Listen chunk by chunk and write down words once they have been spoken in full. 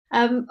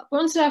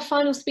On to our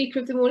final speaker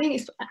of the morning.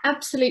 It's an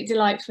absolute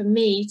delight for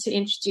me to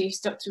introduce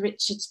Dr.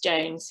 Richard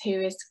Jones,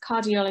 who is a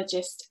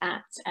cardiologist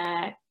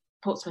at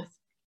Portsmouth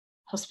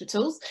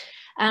Hospitals.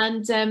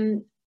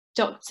 And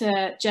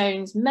Dr.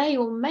 Jones may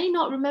or may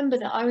not remember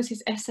that I was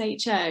his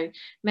SHO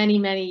many,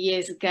 many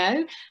years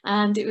ago.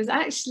 And it was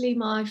actually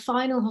my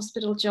final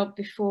hospital job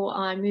before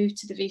I moved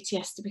to the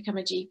VTS to become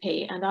a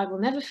GP. And I will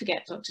never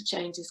forget Dr.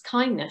 Jones's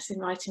kindness in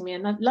writing me a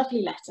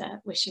lovely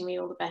letter wishing me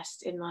all the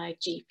best in my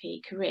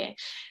GP career.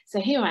 So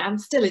here I am,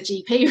 still a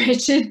GP,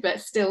 Richard, but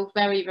still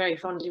very, very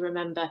fondly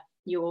remember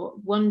your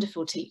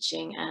wonderful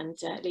teaching and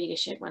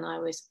leadership when I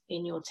was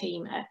in your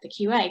team at the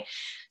QA.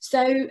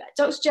 So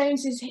Dr.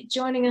 Jones is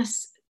joining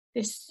us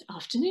this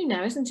afternoon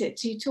now, isn't it,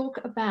 to talk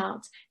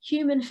about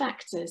human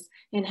factors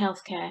in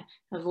healthcare,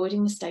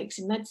 avoiding mistakes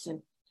in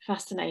medicine.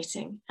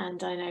 Fascinating.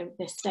 And I know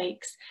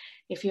mistakes,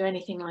 if you're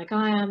anything like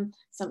I am,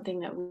 something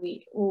that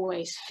we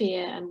always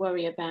fear and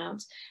worry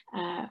about,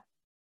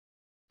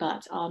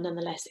 but are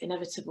nonetheless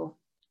inevitable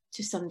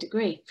to some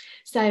degree.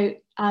 So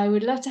I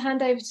would love to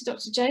hand over to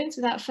Dr. Jones.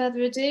 Without further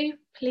ado,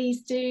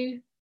 please do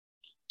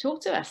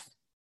talk to us.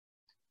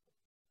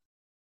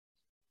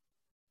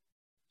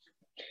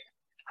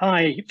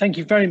 Hi, thank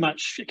you very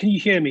much. Can you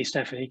hear me,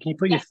 Stephanie? Can you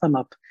put your thumb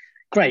up?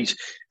 Great.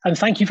 And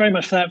thank you very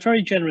much for that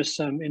very generous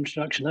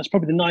introduction. That's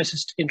probably the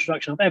nicest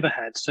introduction I've ever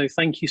had. So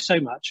thank you so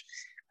much.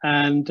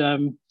 And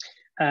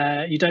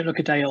you don't look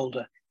a day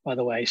older, by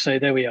the way. So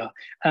there we are.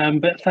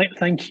 But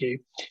thank you.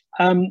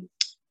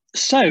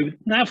 So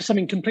now for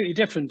something completely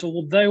different,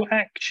 although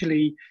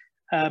actually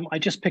I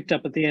just picked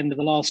up at the end of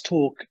the last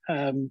talk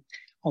on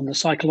the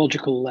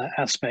psychological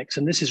aspects.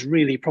 And this is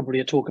really probably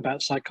a talk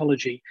about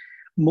psychology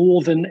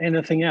more than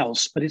anything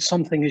else, but it's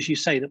something, as you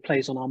say, that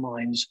plays on our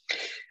minds.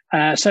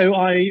 So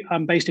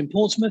I'm based in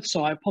Portsmouth,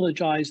 so I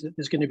apologise that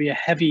there's going to be a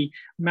heavy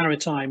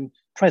maritime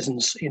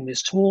presence in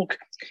this talk.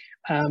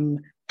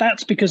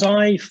 That's because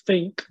I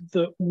think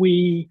that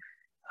we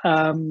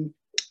tend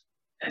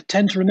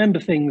to remember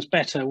things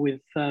better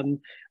with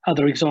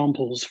other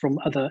examples from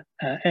other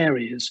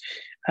areas.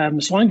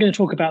 So I'm going to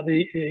talk about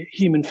the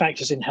human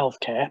factors in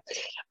healthcare.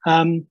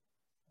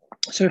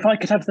 So if I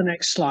could have the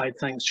next slide,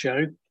 thanks,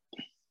 Joe.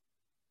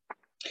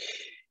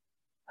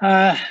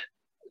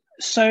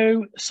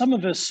 So some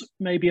of us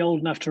may be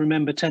old enough to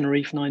remember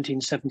Tenerife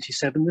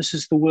 1977. This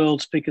is the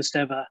world's biggest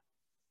ever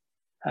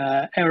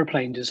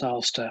aeroplane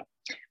disaster.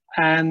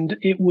 And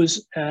it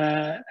was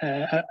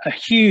a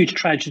huge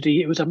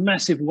tragedy. It was a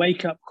massive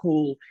wake-up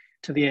call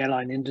to the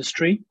airline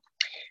industry.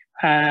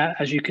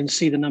 As you can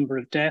see, the number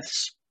of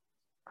deaths.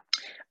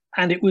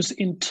 And it was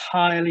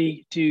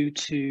entirely due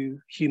to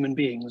human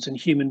beings and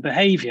human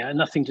behavior,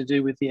 nothing to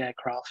do with the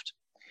aircraft.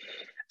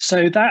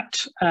 So that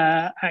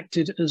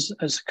acted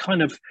as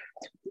kind of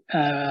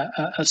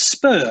a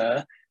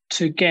spur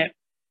to get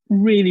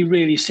really,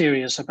 really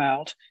serious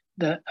about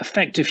the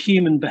effect of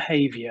human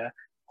behavior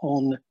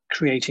on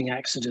creating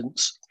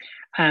accidents.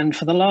 And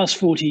for the last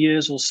 40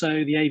 years or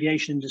so, the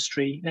aviation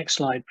industry, next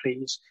slide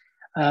please,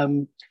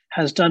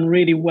 has done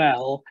really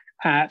well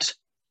at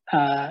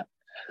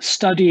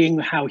studying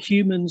how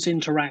humans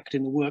interact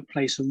in the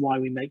workplace and why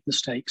we make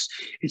mistakes.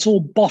 It's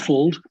all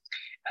bottled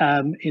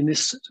in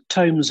this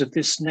tomes of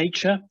this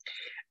nature.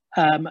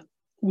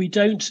 We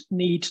don't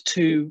need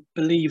to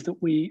believe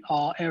that we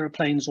are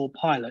aeroplanes or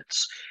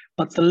pilots,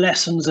 but the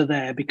lessons are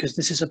there because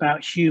this is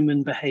about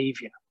human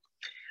behavior,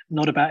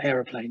 not about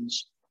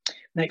aeroplanes.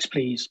 Next,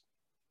 please.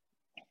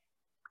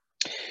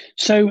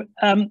 So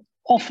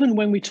often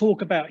when we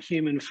talk about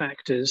human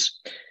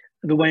factors,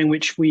 the way in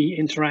which we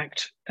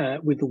interact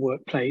with the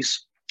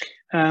workplace,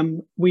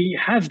 we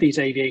have these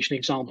aviation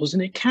examples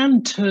and it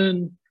can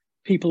turn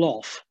people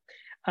off.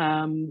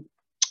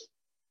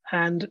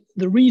 And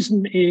the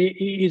reason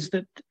is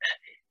that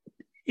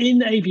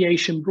in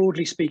aviation,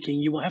 broadly speaking,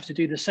 you will have to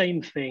do the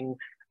same thing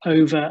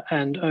over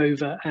and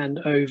over and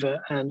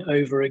over and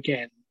over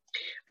again.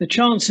 The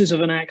chances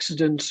of an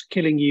accident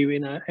killing you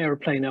in an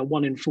aeroplane are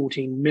 1 in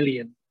 14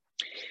 million.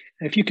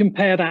 If you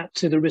compare that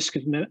to the risk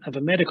of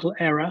a medical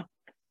error,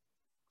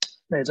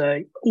 there's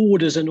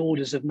orders and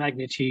orders of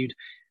magnitude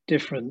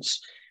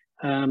difference.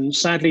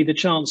 Sadly, the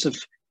chance of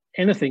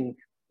anything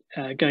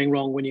going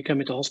wrong when you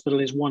come into hospital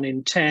is 1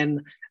 in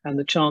 10, and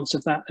the chance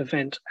of that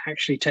event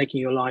actually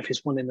taking your life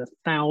is 1 in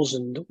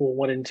 1,000 or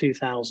 1 in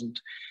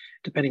 2,000,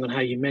 depending on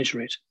how you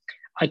measure it.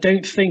 I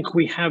don't think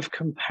we have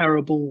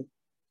comparable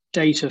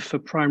data for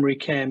primary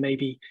care.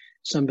 Maybe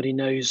somebody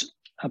knows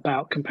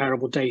about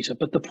comparable data,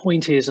 but the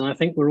point is, and I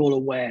think we're all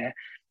aware,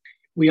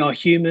 we are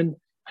human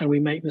and we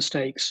make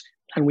mistakes,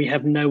 and we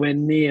have nowhere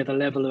near the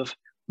level of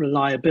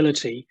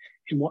reliability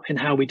in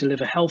how we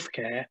deliver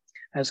healthcare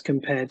as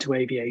compared to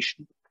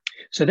aviation.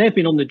 So they've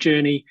been on the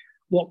journey.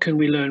 What can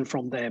we learn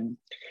from them?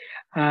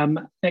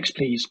 Next,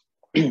 please.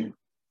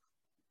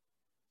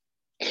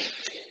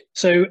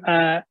 So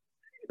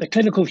the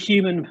Clinical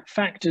Human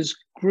Factors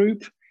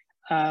Group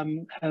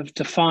have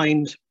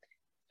defined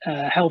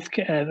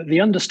healthcare,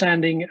 the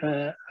understanding,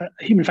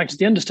 human factors,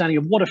 the understanding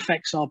of what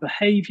affects our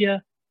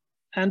behavior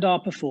and our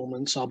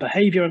performance,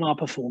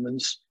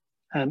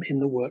 in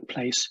the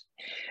workplace.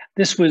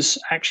 This was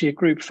actually a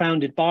group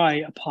founded by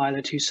a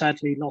pilot who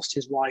sadly lost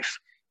his wife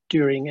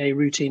during a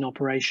routine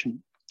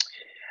operation,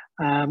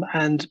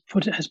 and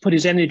has put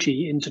his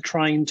energy into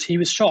he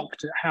was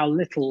shocked at how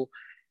little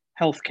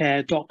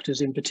healthcare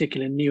doctors in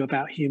particular knew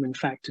about human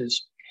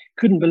factors.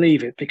 Couldn't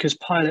believe it, because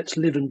pilots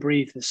live and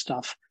breathe this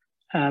stuff.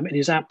 It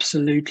is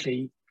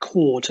absolutely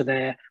core to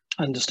their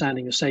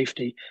understanding of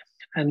safety.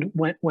 And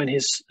when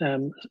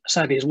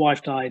sadly his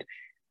wife died,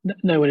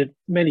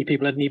 many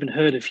people hadn't even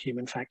heard of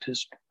human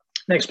factors.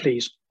 Next,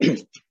 please.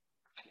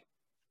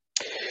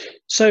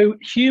 So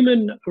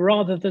human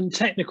rather than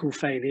technical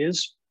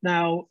failures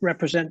now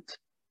represent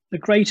the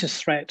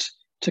greatest threat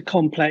to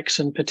complex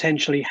and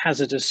potentially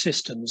hazardous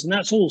systems. And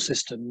that's all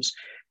systems,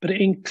 but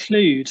it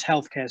includes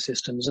healthcare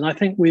systems. And I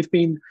think we've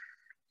been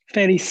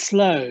fairly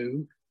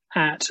slow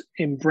at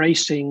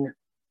embracing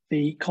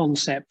the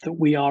concept that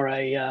we are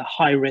a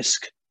high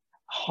risk,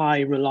 high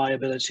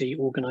reliability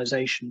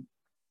organization.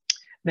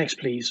 Next,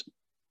 please.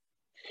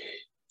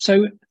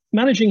 So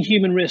managing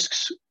human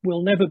risks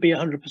will never be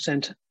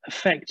 100%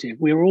 effective.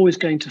 We are always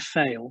going to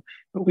fail,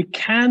 but we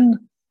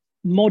can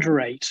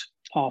moderate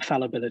our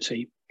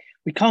fallibility.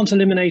 We can't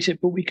eliminate it,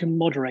 but we can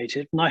moderate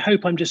it. And I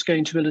hope I'm just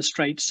going to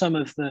illustrate some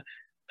of the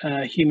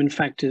human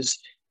factors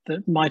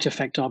that might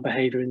affect our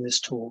behavior in this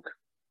talk.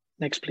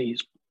 Next,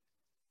 please.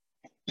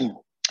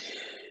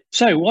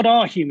 So what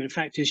are human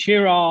factors?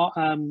 Here are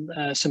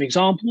some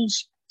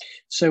examples.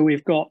 So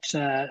we've got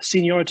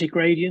seniority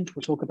gradient,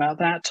 we'll talk about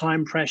that,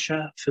 time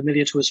pressure,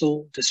 familiar to us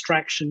all,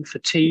 distraction,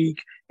 fatigue,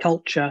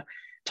 culture,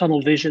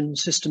 tunnel vision,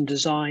 system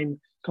design,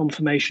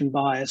 confirmation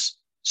bias,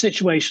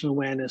 situational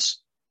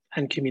awareness,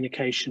 and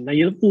communication. Now,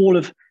 you'll all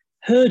have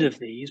heard of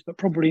these, but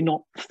probably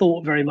not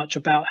thought very much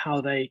about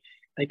how they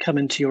come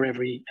into your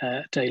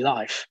everyday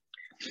life.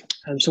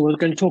 And so we're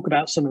going to talk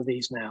about some of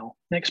these now.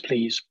 Next,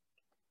 please.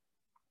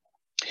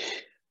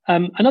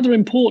 Another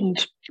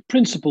important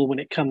principle when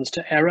it comes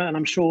to error, and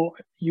I'm sure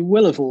you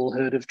will have all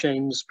heard of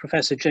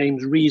Professor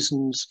James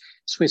Reason's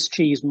Swiss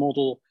cheese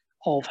model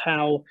of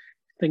how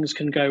things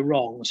can go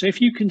wrong. So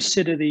if you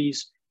consider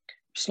these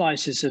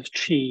slices of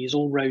cheese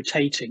all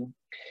rotating,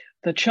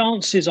 the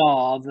chances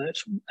are that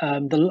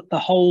the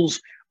holes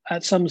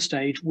at some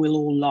stage will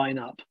all line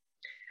up.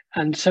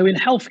 And so in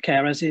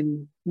healthcare, as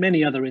in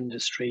many other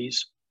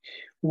industries,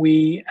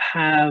 we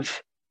have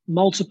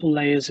multiple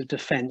layers of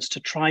defense to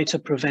try to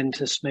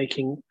prevent us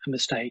making a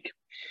mistake.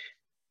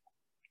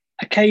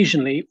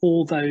 Occasionally,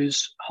 all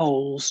those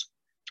holes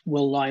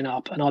will line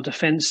up and our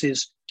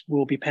defenses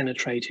will be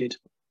penetrated.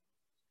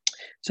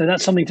 So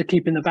that's something to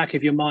keep in the back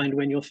of your mind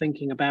when you're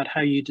thinking about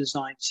how you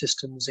design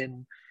systems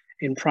in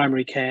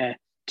primary care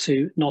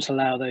to not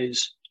allow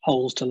those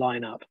holes to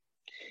line up.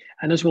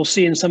 And as we'll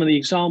see in some of the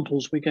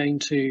examples we're going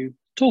to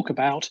talk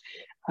about,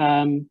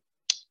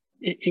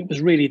 it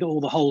was really all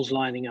the holes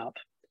lining up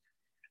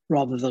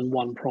rather than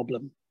one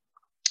problem.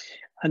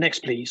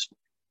 Next, please.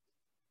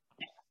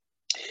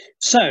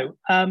 So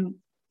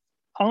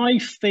I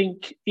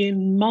think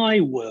in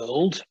my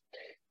world,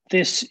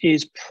 this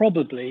is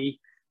probably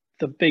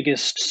the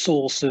biggest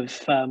source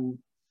of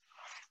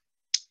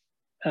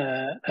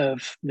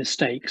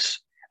mistakes,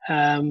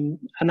 and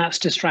that's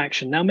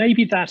distraction. Now,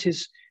 maybe that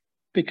is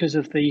because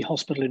of the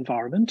hospital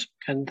environment,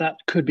 and that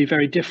could be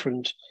very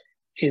different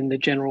in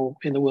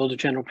the world of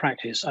general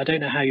practice. I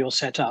don't know how you're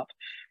set up,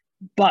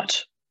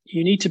 but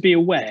you need to be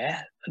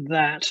aware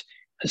that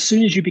as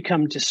soon as you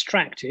become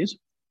distracted,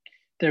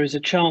 there is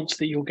a chance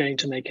that you're going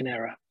to make an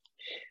error.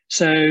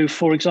 So,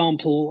 for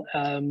example,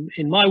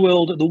 in my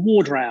world, the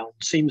ward round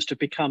seems to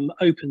become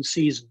open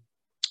season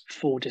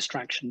for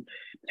distraction.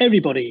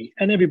 Everybody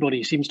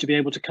seems to be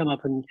able to come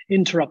up and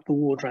interrupt the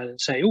ward round and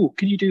say, "Oh,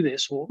 can you do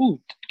this?" or "Oh,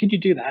 can you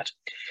do that?"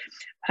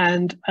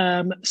 And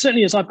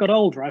certainly as I've got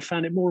older, I've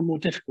found it more and more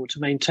difficult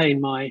to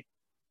maintain my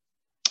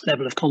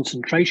level of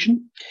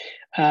concentration.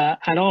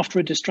 And after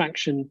a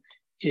distraction,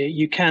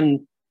 you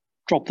can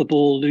drop the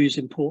ball, lose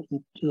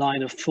important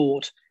line of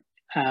thought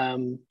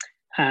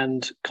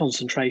and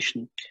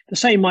concentration. The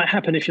same might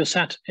happen if you're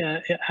sat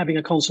having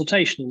a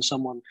consultation and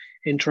someone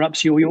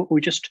interrupts you, or you're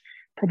just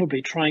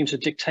probably trying to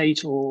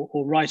dictate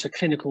or write a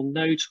clinical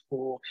note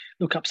or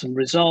look up some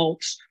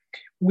results.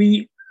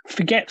 We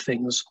forget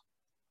things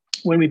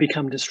when we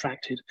become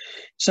distracted.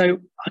 So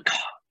I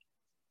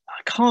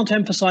can't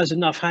emphasize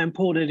enough how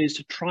important it is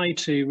to try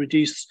to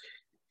reduce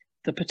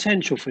the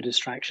potential for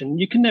distraction.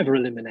 You can never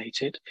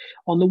eliminate it.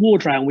 On the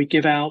ward round,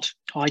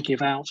 I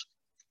give out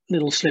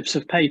little slips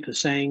of paper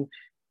saying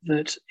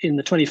that in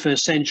the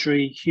 21st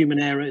century, human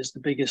error is the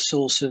biggest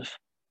source of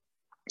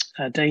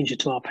danger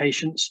to our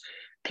patients.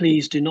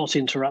 Please do not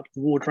interrupt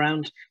the ward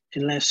round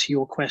unless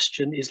your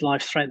question is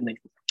life-threatening.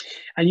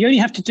 And you only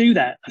have to do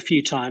that a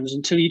few times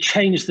until you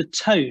change the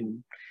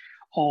tone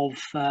of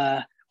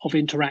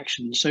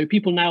interaction. So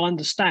people now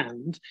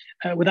understand,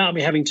 without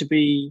me having to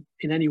be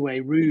in any way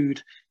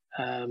rude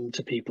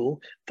to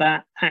people,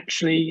 that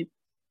actually,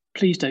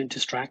 please don't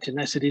distract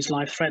unless it is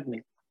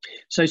life-threatening.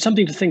 So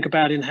something to think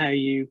about in how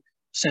you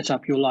set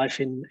up your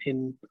life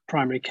in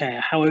primary care.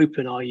 How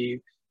open are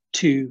you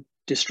to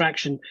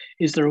distraction?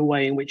 Is there a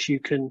way in which you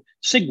can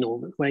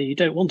signal where you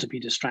don't want to be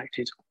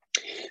distracted?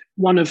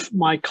 One of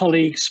my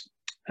colleagues,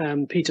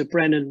 Peter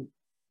Brennan,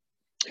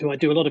 who I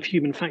do a lot of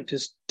human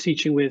factors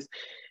teaching with,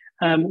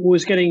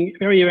 was getting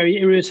very, very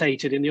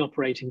irritated in the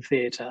operating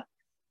theatre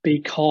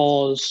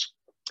because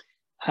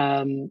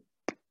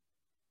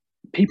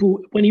people,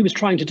 when he was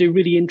trying to do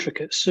really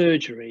intricate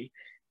surgery,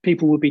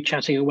 people would be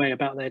chatting away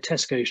about their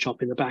Tesco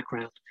shop in the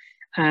background.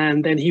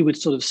 And then he would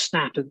sort of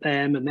snap at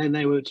them, and then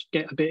they would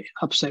get a bit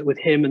upset with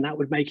him, and that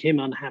would make him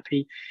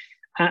unhappy.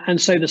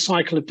 And so the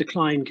cycle of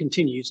decline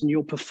continues, and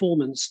your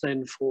performance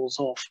then falls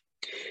off.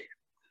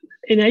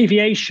 In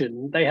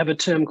aviation, they have a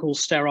term called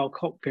sterile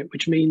cockpit,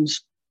 which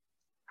means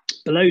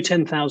below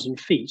 10,000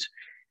 feet,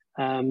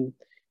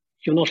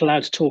 you're not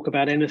allowed to talk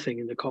about anything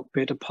in the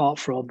cockpit apart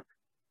from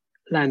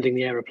landing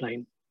the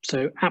aeroplane.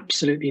 So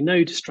absolutely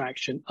no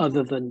distraction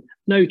other than,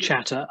 no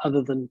chatter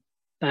other than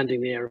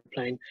landing the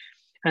aeroplane.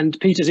 And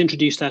Peter's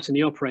introduced that in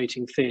the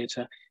operating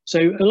theatre.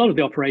 So a lot of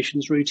the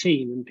operation's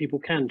routine and people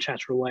can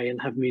chatter away and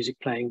have music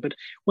playing. But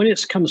when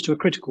it comes to a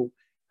critical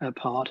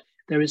part,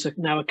 there is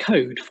now a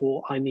code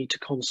for I need to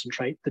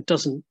concentrate that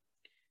doesn't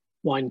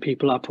wind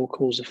people up or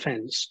cause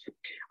offence.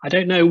 I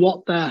don't know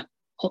what the,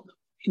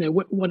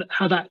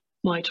 how that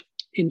might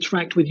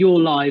interact with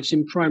your lives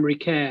in primary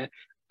care,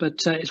 but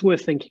it's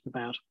worth thinking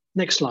about.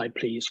 Next slide,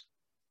 please.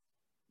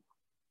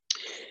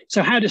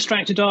 So how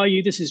distracted are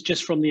you? This is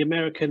just from the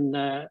American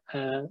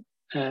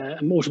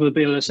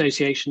Automobile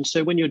Association.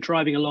 So when you're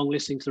driving along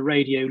listening to the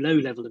radio, low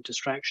level of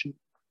distraction.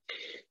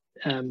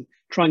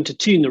 Trying to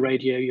tune the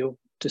radio, your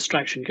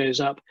distraction goes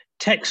up.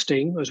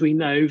 Texting, as we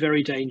know,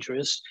 very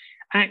dangerous.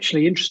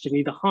 Actually,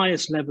 interestingly, the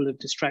highest level of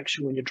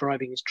distraction when you're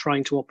driving is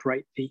trying to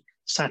operate the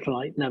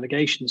satellite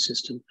navigation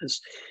system, as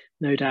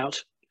no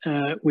doubt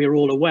we're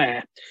all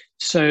aware.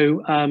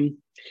 So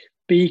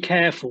be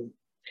careful.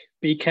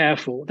 Be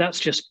careful. That's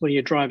just when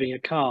you're driving a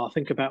car.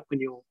 Think about when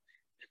you're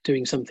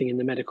doing something in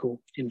the medical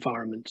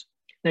environment.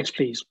 Next,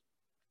 please.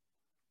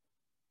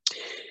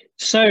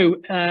 So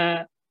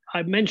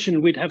I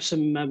mentioned we'd have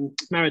some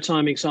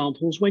maritime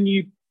examples. When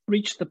you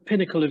reach the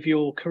pinnacle of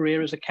your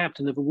career as a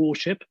captain of a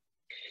warship,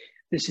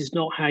 this is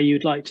not how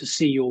you'd like to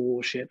see your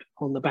warship,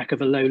 on the back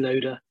of a low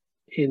loader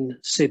in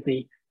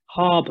Sydney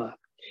Harbour.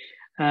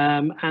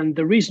 And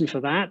the reason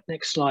for that,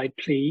 next slide,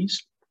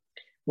 please,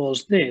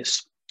 was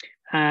this.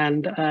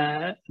 And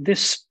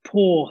this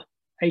poor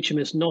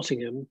HMS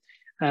Nottingham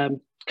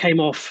came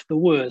off the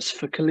worst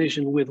for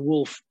collision with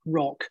Wolf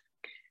Rock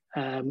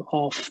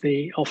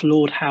off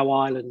Lord Howe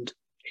Island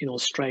in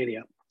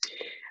Australia.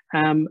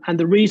 And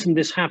the reason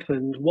this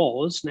happened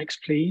was,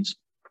 next please,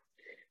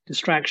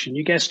 distraction,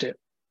 you guessed it.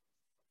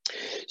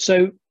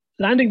 So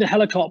landing the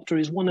helicopter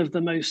is one of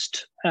the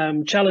most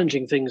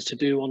challenging things to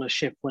do on a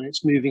ship when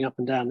it's moving up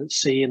and down at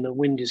sea and the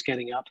wind is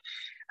getting up.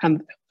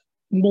 And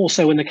more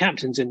so when the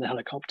captain's in the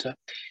helicopter.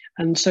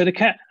 And so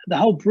the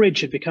whole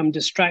bridge had become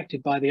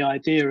distracted by the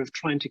idea of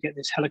trying to get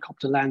this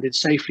helicopter landed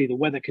safely. The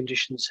weather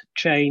conditions had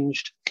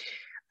changed,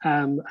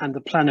 and the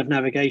plan of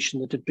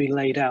navigation that had been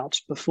laid out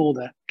before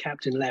the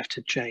captain left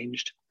had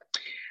changed.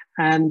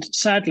 And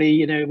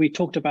sadly, we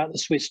talked about the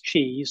Swiss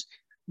cheese.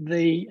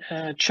 The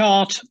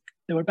chart,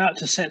 they were about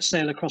to set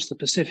sail across the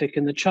Pacific,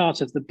 and the chart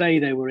of the bay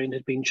they were in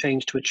had been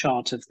changed to a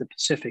chart of the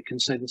Pacific.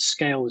 And so the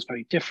scale was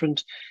very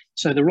different.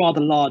 So the rather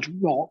large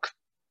rock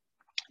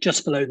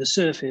just below the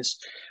surface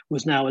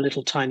was now a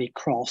little tiny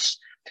cross.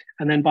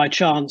 And then by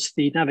chance,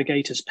 the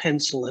navigator's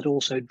pencil had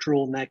also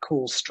drawn their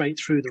course straight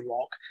through the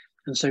rock.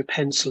 And so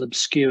pencil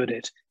obscured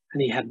it,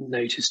 and he hadn't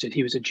noticed it.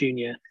 He was a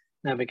junior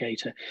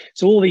navigator.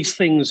 So all these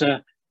things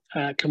are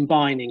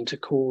combining to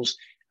cause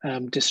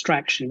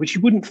distraction, which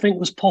you wouldn't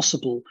think was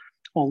possible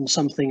on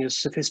something as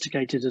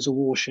sophisticated as a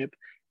warship,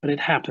 but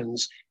it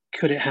happens.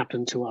 Could it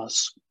happen to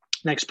us?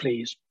 Next,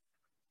 please.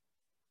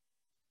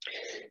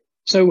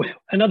 So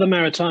another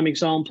maritime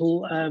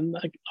example,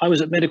 I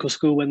was at medical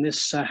school when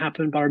this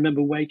happened, but I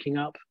remember waking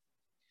up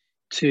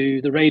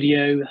to the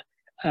radio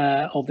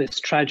of this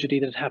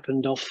tragedy that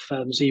happened off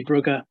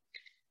Zeebrugge.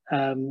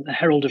 The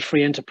Herald of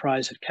Free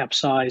Enterprise had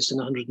capsized and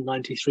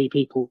 193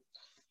 people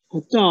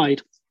had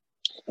died.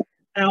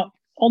 Now,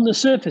 on the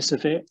surface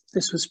of it,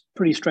 this was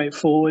pretty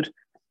straightforward.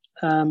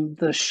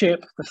 The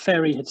ship, the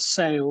ferry, had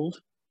sailed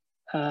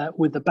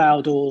with the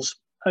bow doors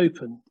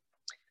open.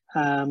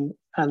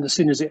 And as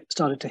soon as it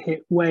started to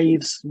hit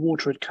waves,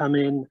 water had come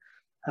in,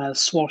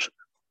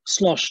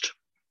 sloshed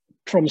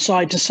from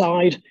side to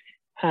side,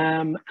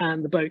 and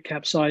the boat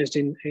capsized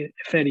in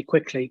fairly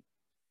quickly.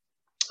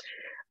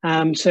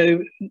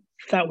 So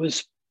that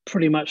was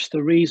pretty much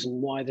the reason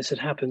why this had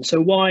happened.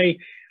 So why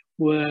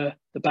were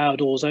the bow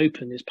doors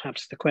open is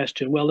perhaps the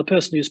question. Well, the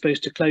person who was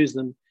supposed to close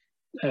them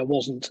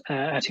wasn't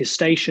at his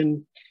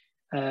station,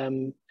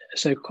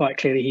 so quite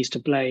clearly he's to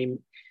blame,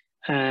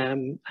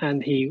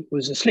 and he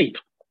was asleep.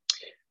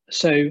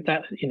 So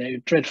that,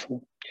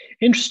 dreadful.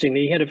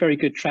 Interestingly, he had a very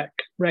good track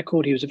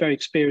record. He was a very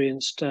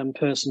experienced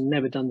person,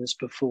 never done this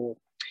before.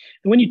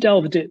 And when you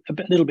delve a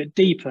little bit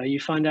deeper, you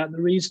find out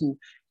the reason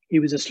he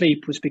was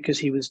asleep was because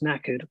he was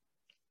knackered.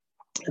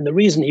 And the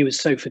reason he was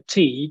so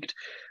fatigued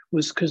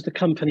was because the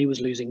company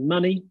was losing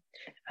money,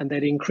 and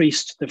they'd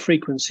increased the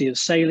frequency of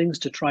sailings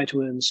to try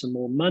to earn some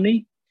more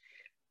money,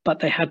 but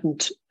they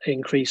hadn't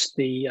increased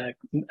the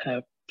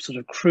sort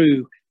of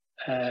crew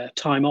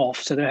time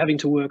off. So they're having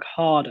to work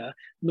harder.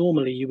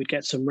 Normally you would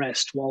get some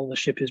rest while the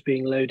ship is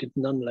being loaded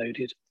and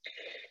unloaded.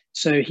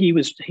 So he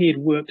had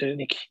worked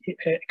an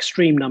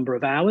extreme number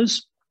of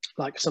hours,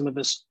 like some of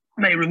us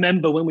may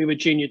remember when we were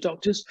junior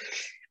doctors.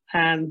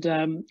 And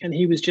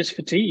he was just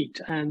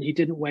fatigued, and he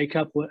didn't wake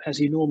up as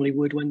he normally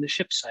would when the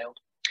ship sailed.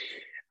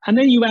 And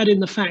then you add in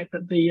the fact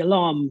that the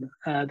alarm,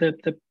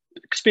 the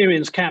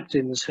experienced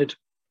captains had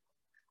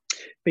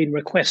been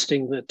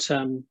requesting that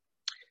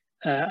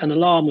an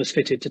alarm was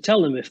fitted to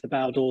tell them if the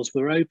bow doors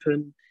were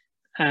open,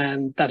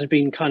 and that had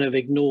been kind of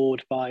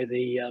ignored by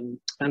the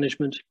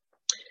management.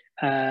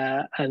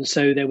 And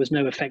so there was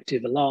no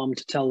effective alarm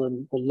to tell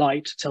them, or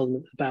light to tell them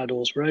that the bow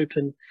doors were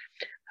open.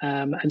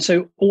 And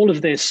so all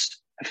of this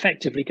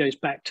effectively goes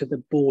back to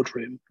the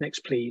boardroom.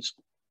 Next, please.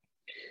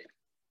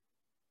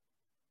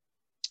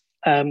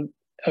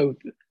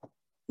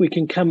 We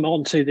can come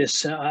on to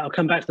this. I'll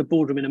come back to the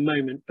boardroom in a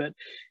moment. But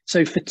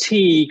so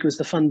fatigue was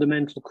the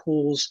fundamental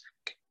cause,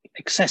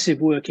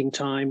 excessive working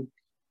time,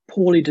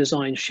 poorly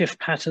designed shift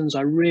patterns.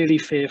 I really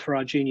fear for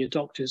our junior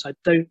doctors. I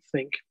don't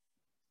think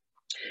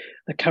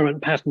the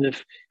current pattern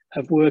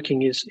of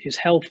working is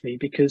healthy,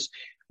 because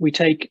we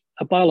take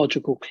a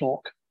biological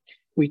clock,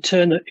 we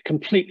turn it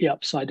completely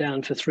upside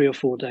down for 3 or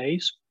 4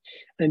 days.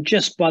 And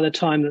just by the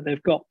time that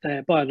they've got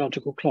their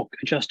biological clock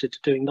adjusted to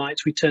doing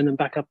nights, we turn them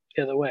back up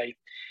the other way.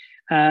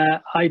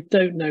 I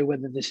don't know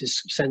whether this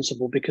is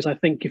sensible, because I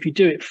think if you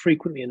do it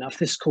frequently enough,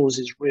 this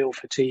causes real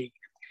fatigue,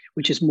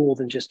 which is more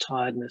than just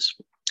tiredness.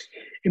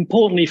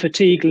 Importantly,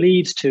 fatigue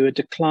leads to a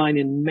decline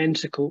in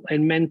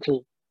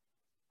mental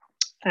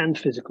and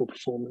physical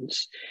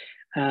performance.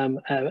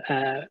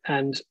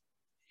 And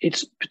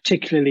it's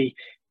particularly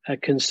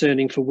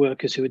concerning for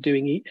workers who are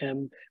doing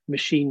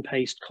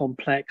machine-paced,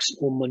 complex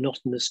or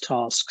monotonous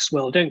tasks.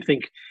 Well, I don't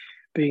think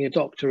being a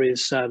doctor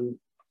is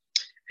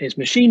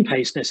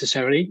machine-paced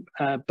necessarily,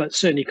 but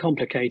certainly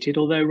complicated.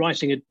 Although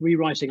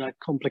rewriting a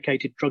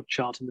complicated drug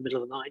chart in the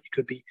middle of the night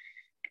could be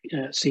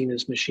seen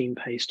as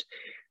machine-paced.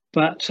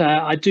 But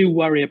I do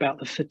worry about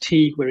the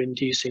fatigue we're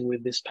inducing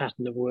with this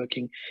pattern of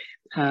working.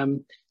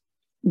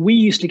 We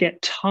used to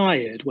get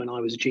tired when I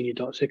was a junior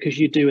doctor, because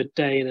you do a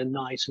day and a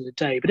night and a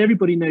day. But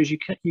everybody knows you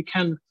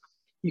can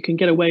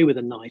get away with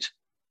a night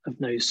of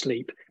no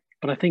sleep.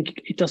 But I think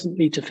it doesn't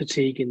lead to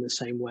fatigue in the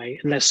same way,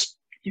 unless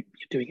you're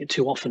doing it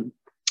too often.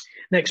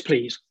 Next,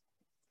 please.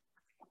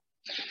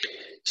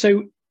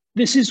 So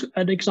this is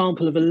an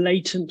example of a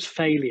latent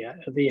failure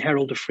of the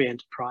Herald of Free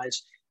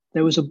Enterprise.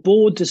 There was a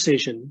board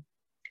decision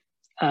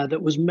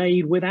that was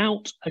made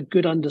without a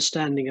good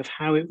understanding of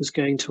how it was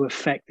going to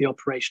affect the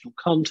operational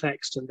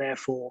context and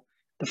therefore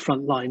the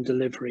frontline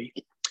delivery.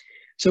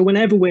 So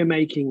whenever we're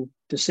making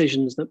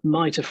decisions that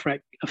might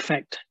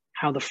affect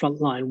how the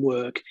frontline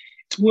work,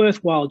 it's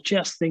worthwhile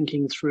just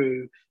thinking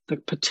through the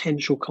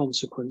potential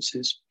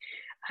consequences.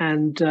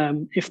 And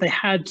if they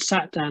had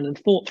sat down and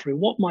thought through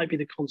what might be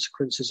the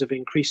consequences of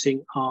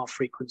increasing our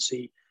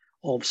frequency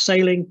of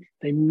sailing,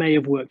 they may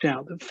have worked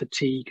out that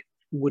fatigue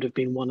would have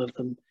been one of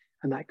them,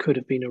 and that could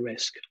have been a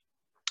risk.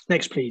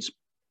 Next, please.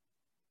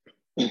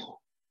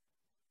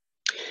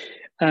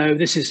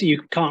 This is,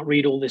 you can't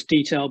read all this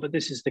detail, but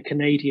this is the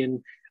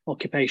Canadian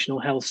Occupational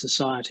Health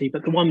Society.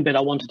 But the one bit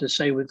I wanted to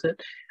say was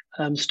that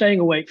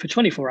staying awake for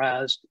 24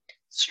 hours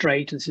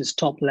straight, this is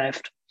top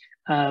left,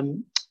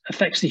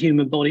 affects the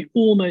human body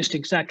almost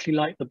exactly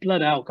like the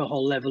blood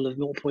alcohol level of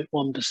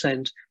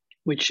 0.1%,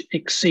 which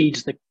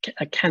exceeds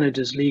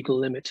Canada's legal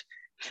limit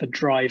for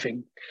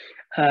driving.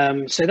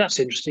 So that's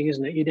interesting,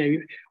 isn't it? You know,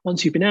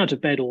 once you've been out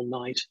of bed all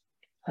night,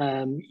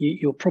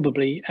 you're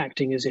probably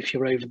acting as if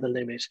you're over the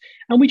limit.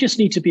 And we just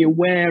need to be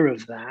aware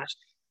of that.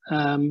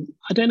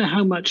 I don't know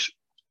how much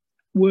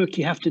work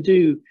you have to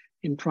do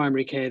in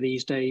primary care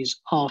these days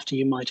after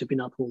you might have been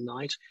up all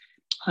night.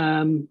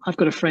 I've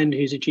got a friend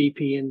who's a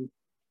GP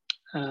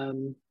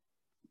in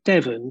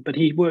Devon, but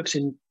he works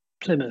in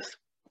Plymouth.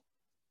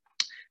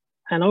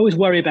 And I always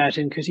worry about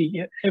him, because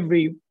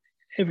every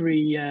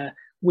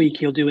week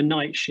he'll do a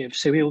night shift.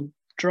 So he'll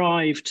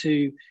drive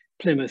to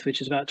Plymouth,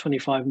 which is about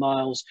 25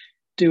 miles,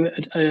 do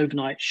an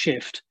overnight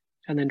shift,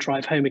 and then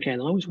drive home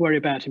again. I always worry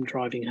about him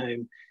driving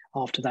home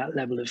after that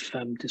level of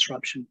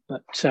disruption.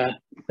 But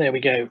there we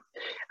go.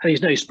 And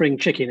he's no spring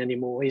chicken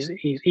anymore.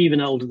 He's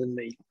even older than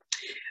me.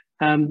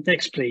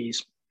 Next,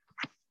 please.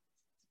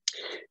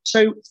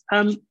 So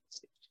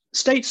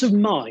states of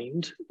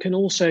mind can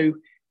also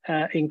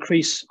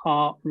increase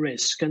our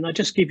risk. And I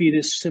just give you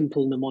this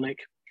simple mnemonic: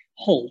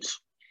 HALT.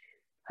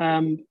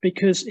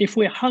 Because if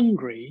we're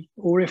hungry,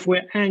 or if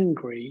we're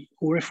angry,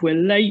 or if we're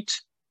late,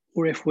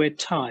 or if we're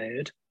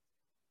tired,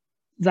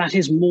 that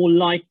is more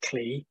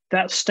likely,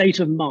 that state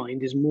of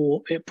mind is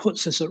more, it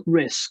puts us at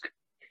risk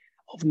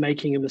of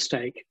making a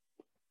mistake.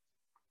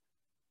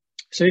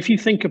 So if you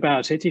think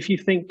about it, if you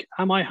think,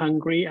 am I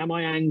hungry? Am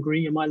I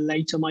angry? Am I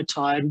late? Am I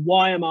tired?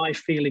 Why am I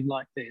feeling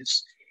like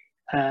this?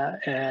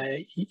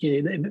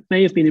 It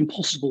may have been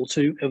impossible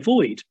to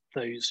avoid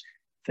those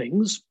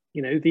things.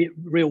 The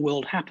real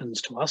world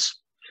happens to us,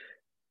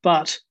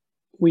 but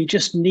we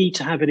just need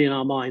to have it in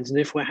our minds. And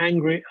if we're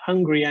hungry,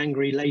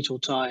 angry, late or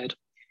tired,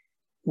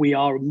 we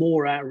are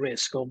more at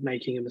risk of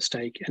making a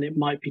mistake. And it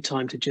might be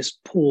time to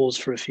just pause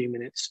for a few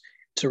minutes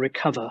to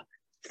recover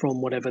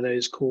from whatever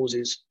those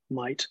causes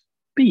might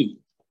be.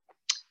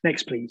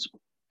 Next, please.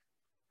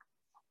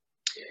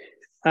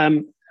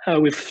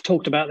 We've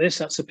talked about this.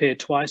 That's appeared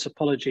twice.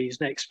 Apologies.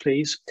 Next,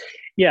 please.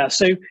 Yeah,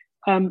 so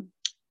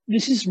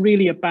this is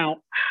really about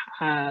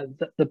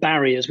the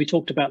barriers. We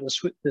talked about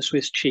the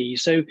Swiss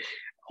cheese. So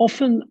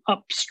often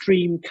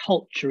upstream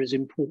culture is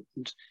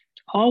important.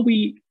 Are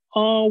we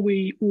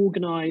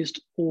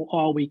organized, or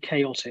are we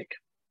chaotic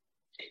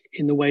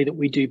in the way that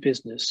we do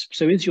business?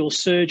 So is your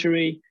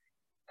surgery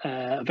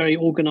a very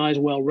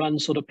organized, well-run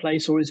sort of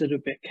place, or is it a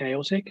bit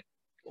chaotic,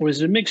 or is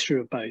it a mixture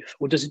of both,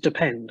 or does it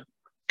depend?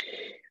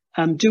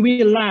 Do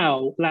we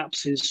allow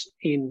lapses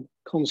in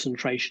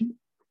concentration?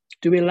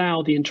 Do we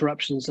allow the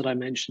interruptions that I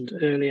mentioned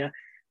earlier?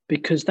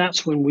 Because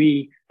that's when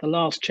the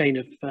last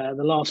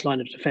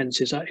line of defense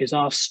is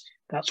us.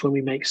 That's when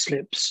we make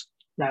slips,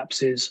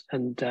 lapses,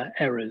 and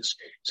errors.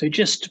 So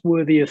just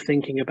worthy of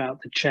thinking about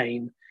the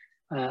chain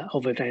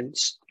of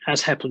events,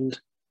 as happened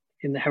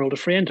in the Herald of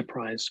Free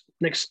Enterprise.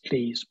 Next,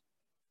 please.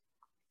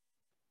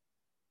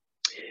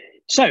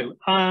 So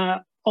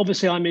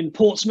obviously I'm in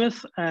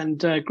Portsmouth,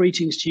 and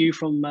greetings to you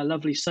from a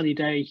lovely sunny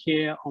day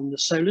here on the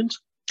Solent.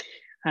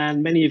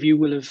 And many of you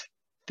will have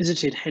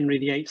visited Henry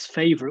VIII's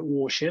favourite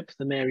warship,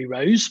 the Mary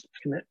Rose,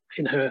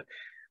 in her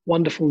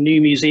wonderful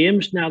new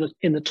museums, now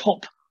in the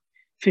top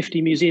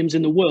 50 museums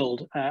in the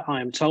world,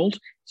 I am told.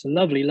 It's a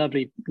lovely,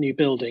 lovely new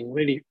building,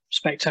 really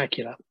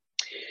spectacular.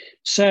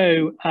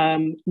 So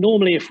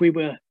normally if we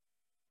were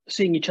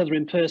seeing each other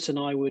in person,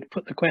 I would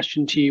put the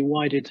question to you,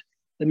 why did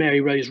the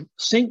Mary Rose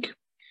sink?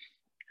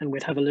 And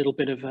we'd have a little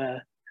bit of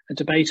a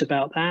debate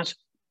about that.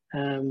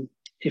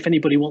 If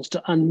anybody wants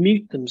to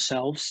unmute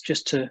themselves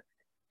just to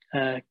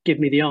give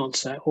me the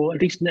answer, or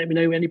at least let me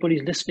know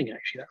anybody's listening,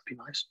 actually, that would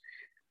be nice.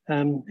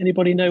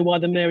 Anybody know why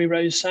the Mary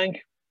Rose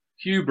sank?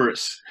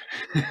 Hubris.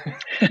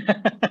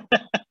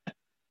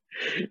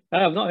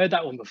 I've not heard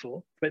that one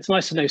before, but it's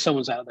nice to know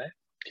someone's out there.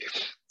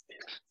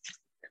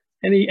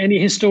 Any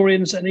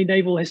historians, any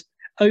naval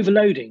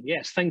overloading?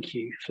 Yes, thank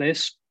you,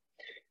 Fliss.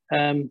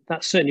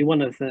 That's certainly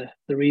one of the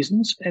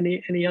reasons.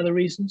 Any other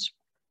reasons?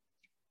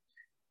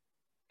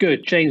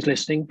 Good, Jane's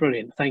listening.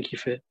 Brilliant. Thank you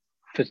for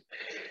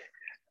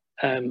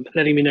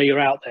letting me know you're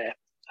out there.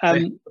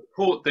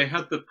 They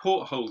had the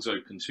portholes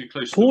open too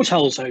close.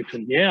 Portholes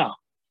open, yeah.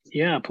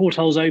 Yeah,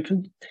 portholes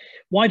open.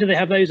 Why do they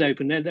have those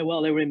open?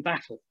 Well, they were in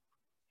battle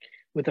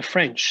with the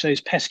French. Those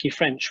pesky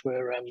French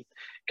were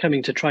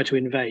coming to try to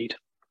invade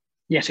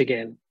yet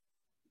again.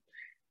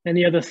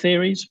 Any other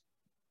theories?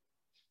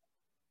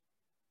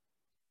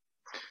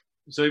 It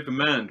was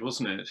overmanned,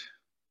 wasn't it?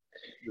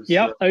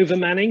 Yeah,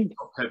 overmanning.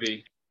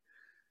 Heavy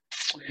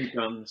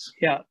guns.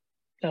 Yeah,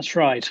 that's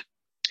right.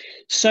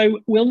 So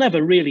we'll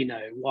never really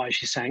know why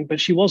she sank, but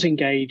she was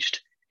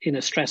engaged in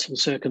a stressful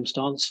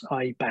circumstance,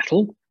 i.e.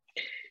 battle.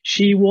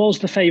 She was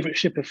the favourite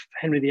ship of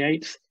Henry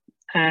VIII,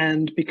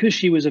 and because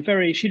she was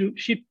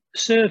she'd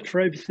served for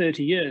over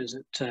 30 years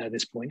at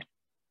this point,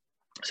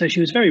 so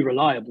she was a very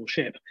reliable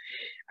ship.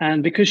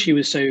 And because she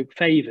was so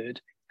favoured,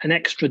 an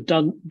extra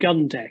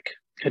gun deck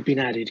had been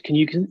added.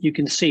 You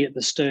can see at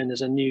the stern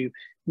there's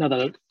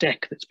another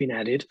deck that's been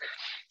added,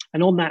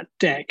 and on that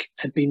deck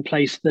had been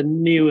placed the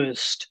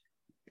newest,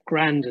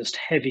 grandest,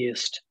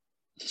 heaviest,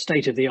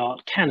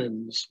 state-of-the-art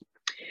cannons.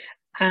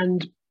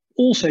 And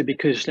also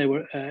because they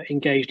were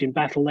engaged in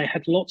battle, they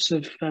had lots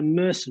of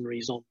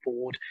mercenaries on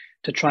board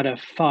to try to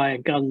fire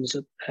guns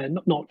at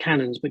not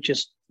cannons, but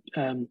just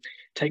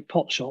take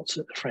pot shots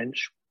at the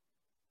French.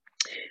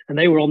 And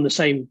they were on the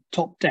same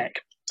top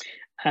deck.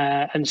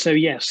 And so,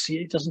 yes,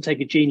 it doesn't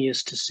take a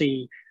genius to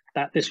see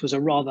that this was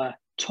a rather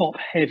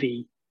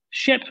top-heavy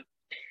ship.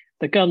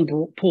 The gun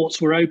ports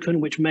were open,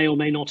 which may or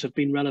may not have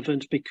been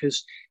relevant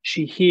because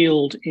she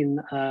heeled in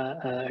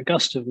a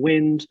gust of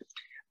wind.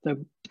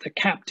 The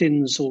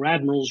captain's or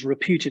admiral's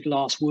reputed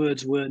last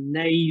words were,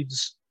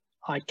 "Knaves,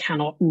 I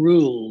cannot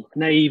rule."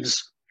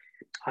 Knaves,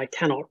 I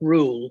cannot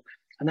rule.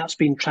 And that's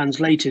been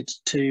translated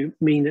to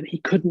mean that he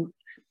couldn't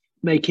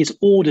make his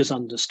orders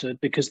understood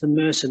because the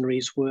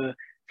mercenaries were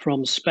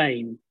from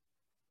Spain.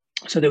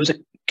 So there was a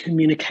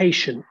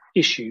communication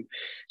issue.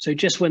 So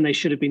just when they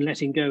should have been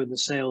letting go of the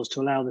sails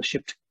to allow the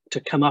ship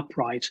to come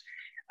upright,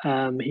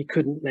 he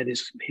couldn't let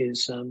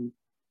his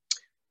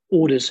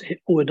orders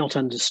were not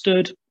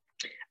understood.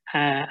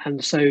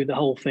 And so the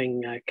whole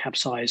thing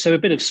capsized. So a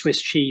bit of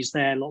Swiss cheese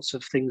there, lots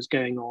of things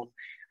going on,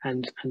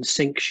 and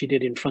sink she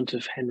did in front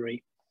of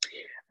Henry.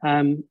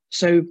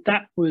 So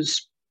that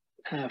was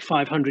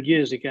 500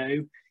 years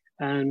ago,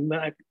 and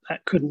that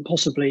couldn't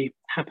possibly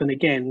happen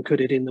again, could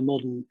it, in the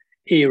modern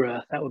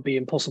era? That would be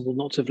impossible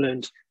not to have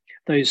learned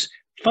those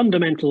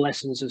fundamental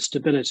lessons of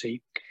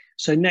stability.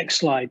 So next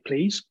slide,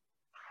 please.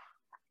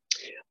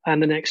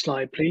 And the next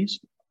slide, please.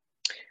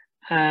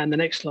 And the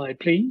next slide,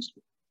 please.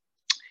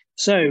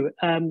 So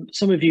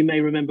some of you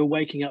may remember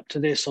waking up to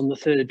this on the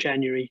 3rd of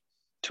January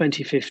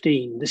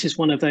 2015. This is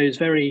one of those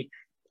very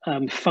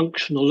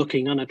functional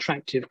looking,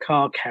 unattractive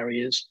car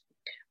carriers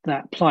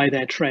that ply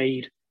their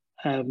trade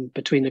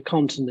between the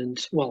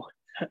continent. Well,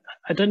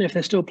 I don't know if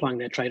they're still plying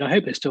their trade. I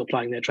hope they're still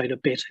plying their trade a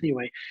bit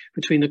anyway,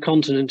 between the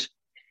continent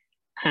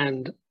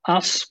and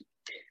us,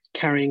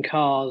 carrying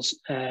cars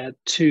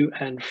to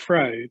and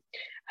fro.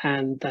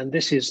 And then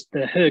this is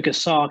the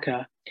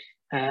Hergasaka.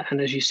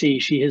 And as you see,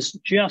 she has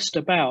just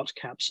about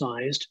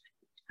capsized,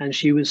 and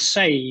she was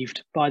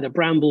saved by the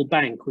Bramble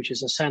Bank, which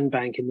is a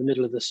sandbank in the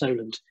middle of the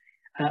Solent.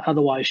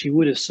 Otherwise, she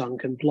would have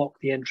sunk and blocked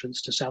the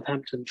entrance to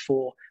Southampton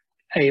for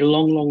a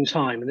long, long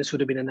time. And this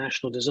would have been a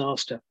national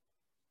disaster,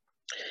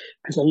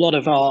 because a lot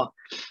of our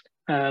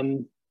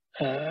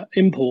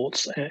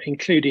imports,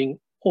 including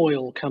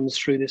oil, comes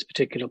through this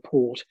particular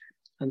port.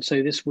 And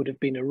so this would have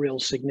been a real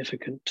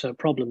significant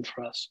problem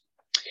for us.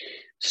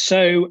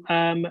 So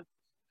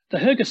the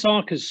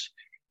Hergasaka's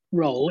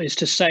role is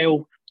to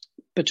sail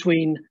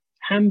between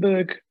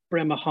Hamburg,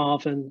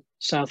 Bremerhaven,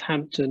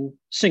 Southampton,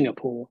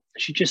 Singapore.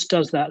 She just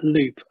does that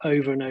loop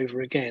over and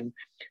over again.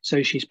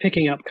 So she's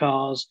picking up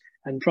cars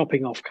and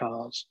dropping off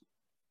cars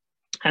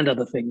and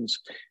other things,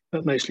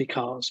 but mostly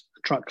cars,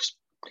 trucks.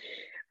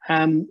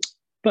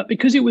 But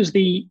because it was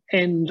the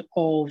end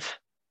of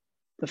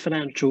the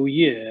financial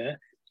year,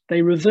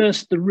 they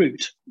reversed the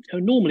route.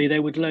 Normally they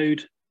would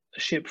load a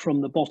ship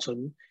from the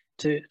bottom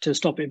to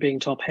stop it being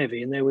top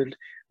heavy, and they would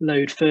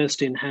load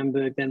first in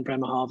Hamburg, then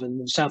Bremerhaven.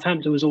 And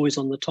Southampton was always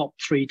on the top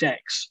 3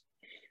 decks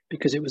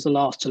because it was the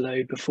last to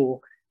load before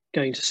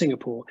going to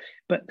Singapore.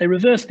 But they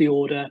reversed the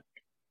order,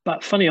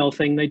 but funny old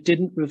thing, they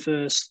didn't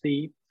reverse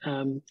the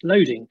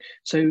loading.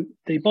 So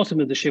the bottom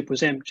of the ship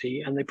was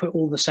empty, and they put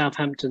all the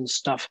Southampton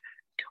stuff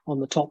on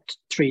the top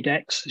 3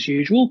 decks as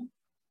usual.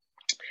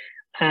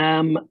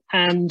 By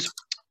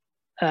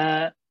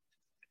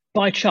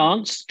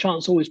chance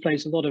always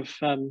plays a lot of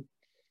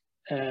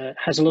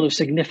has a lot of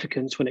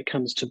significance when it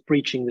comes to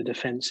breaching the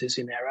defences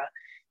in error.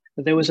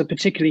 There was a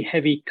particularly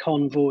heavy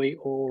convoy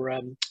or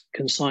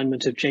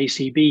consignment of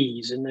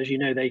JCBs, and as you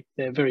know,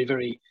 they're very,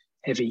 very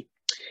heavy.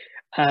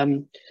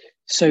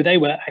 So they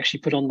were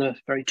actually put on the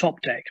very top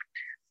deck.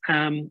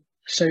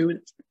 So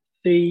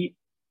the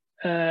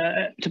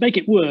to make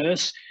it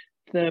worse,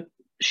 the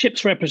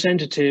ship's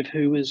representative,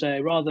 who was a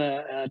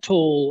rather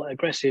tall,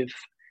 aggressive,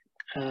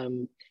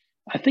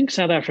 I think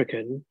South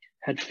African,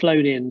 had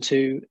flown in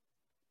to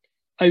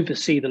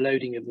oversee the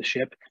loading of the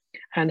ship,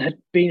 and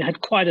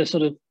had quite a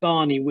sort of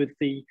barney with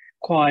the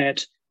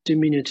quiet,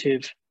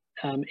 diminutive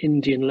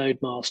Indian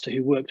loadmaster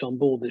who worked on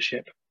board the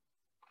ship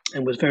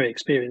and was very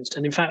experienced,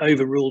 and in fact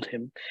overruled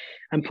him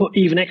and put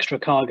even extra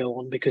cargo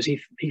on because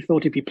he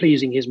thought he'd be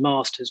pleasing his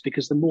masters,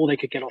 because the more they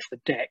could get off the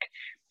deck,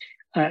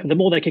 the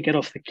more they could get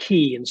off the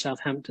quay in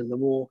Southampton, the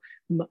more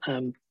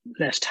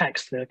less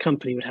tax the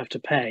company would have to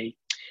pay.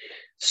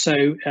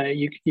 So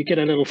you get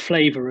a little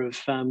flavour of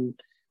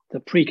the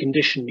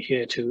precondition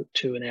here to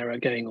an error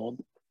going on.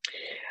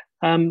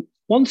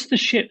 Once the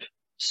ship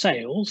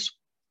sails,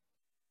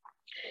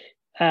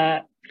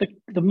 the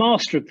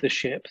master of the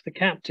ship, the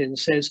captain,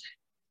 says,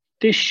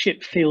 "This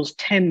ship feels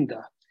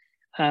tender."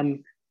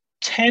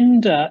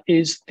 Tender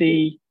is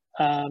the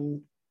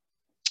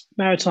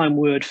maritime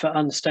word for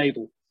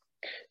unstable.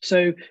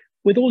 So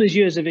with all his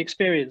years of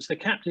experience, the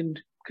captain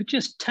could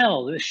just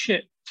tell the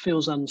ship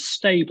feels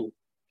unstable.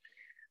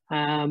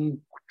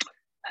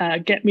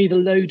 Get me the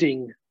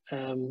loading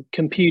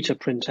computer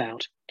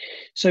printout.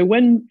 So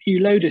when you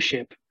load a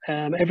ship,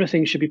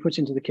 everything should be put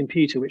into the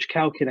computer, which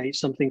calculates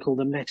something called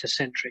the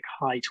metacentric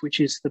height, which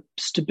is the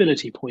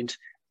stability point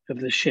of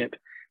the ship.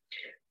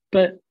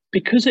 But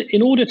because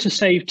in order to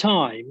save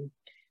time,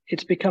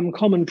 it's become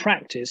common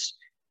practice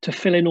to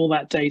fill in all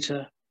that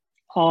data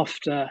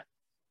after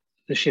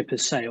the ship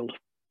has sailed.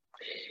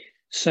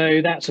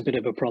 So that's a bit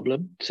of a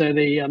problem. So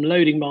the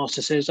loading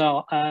master says,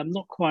 "Oh, I'm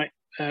not quite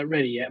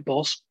ready yet,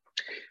 boss."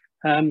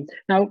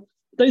 Now,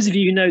 those of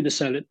you who know the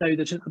Solent know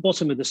that at the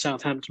bottom of the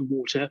Southampton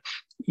water,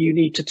 you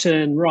need to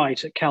turn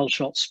right at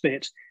Calshot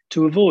Spit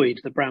to avoid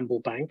the Bramble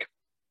Bank,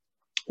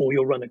 or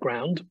you'll run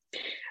aground.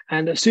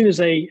 And as soon as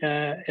they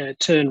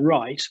turn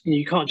right,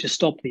 you can't just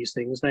stop these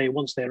things.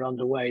 Once they're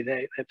underway,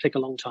 they take a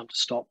long time to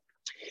stop.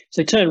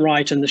 So they turn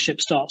right and the ship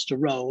starts to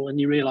roll, and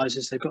you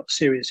realise they've got a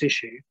serious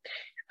issue.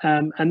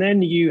 And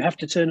then you have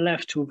to turn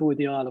left to avoid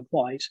the Isle of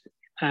Wight.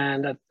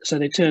 And so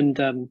they turned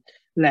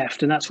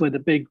left, and that's where the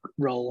big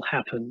roll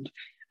happened.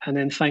 And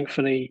then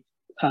thankfully,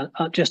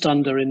 just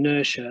under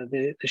inertia,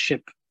 the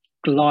ship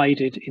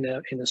glided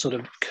in a sort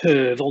of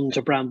curve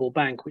onto Bramble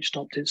Bank, which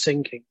stopped it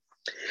sinking.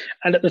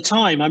 And at the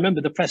time, I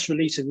remember the press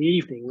release in the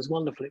evening was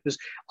wonderful. It was,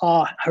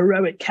 "Our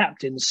heroic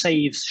captain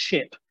saves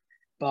ship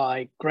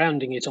by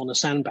grounding it on a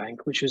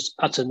sandbank," which was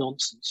utter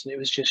nonsense. And it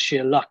was just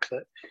sheer luck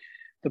that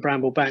the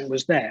Bramble Bank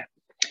was there.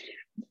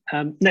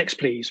 Next,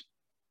 please.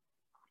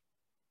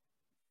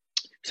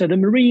 So the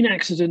Marine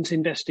Accident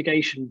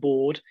Investigation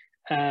Board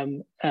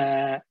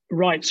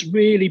writes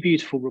really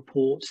beautiful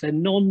reports. They're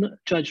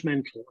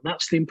non-judgmental, and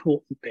that's the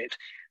important bit.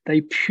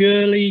 They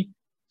purely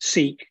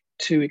seek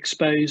to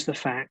expose the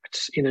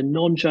facts in a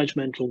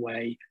non-judgmental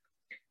way,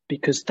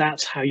 because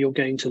that's how you're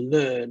going to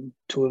learn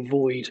to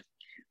avoid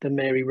the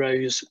Mary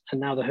Rose and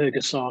now the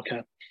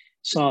Hirgasaka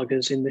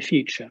sagas in the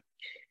future.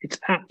 It's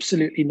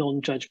absolutely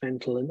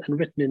non-judgmental and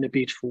written in a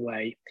beautiful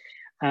way.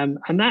 And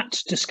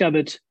that's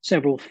discovered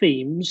several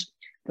themes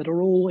that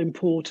are all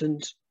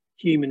important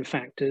human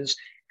factors,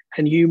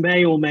 and you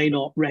may or may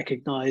not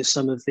recognize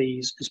some of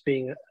these as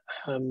being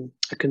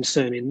a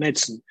concern in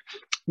medicine.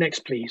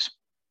 Next, please.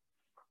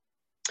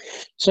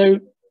 So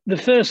the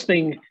first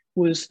thing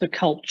was the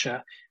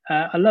culture.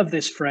 I love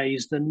this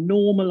phrase, the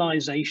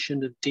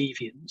normalization of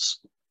deviance.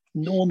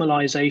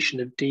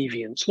 Normalization of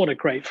deviance, what a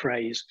great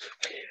phrase.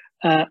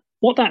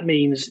 What that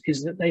means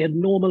is that they had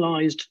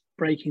normalized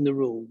breaking the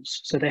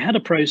rules. So they had a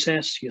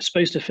process, you're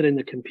supposed to fill in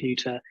the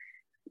computer.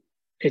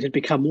 It had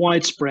become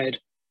widespread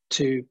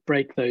to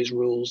break those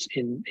rules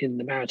in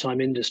the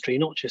maritime industry,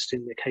 not just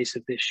in the case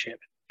of this ship.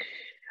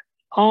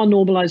 Our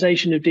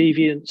normalization of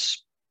deviance,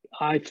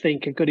 I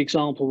think a good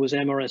example was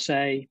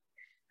MRSA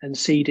and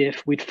C.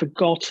 diff. We'd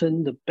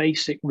forgotten the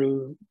basic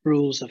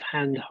rules of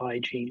hand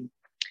hygiene.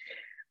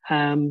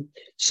 Again,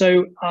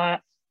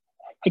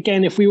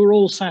 if we were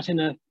all sat in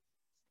a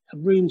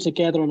room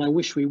together, and I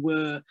wish we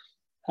were,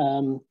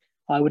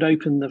 I would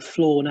open the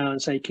floor now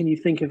and say, can you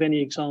think of any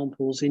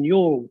examples in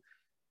your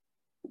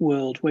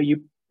world where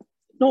you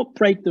not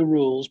break the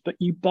rules, but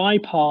you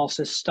bypass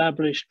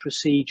established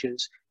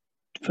procedures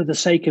for the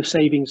sake of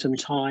saving some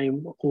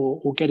time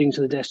or getting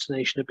to the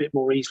destination a bit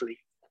more easily?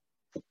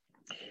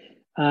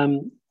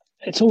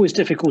 It's always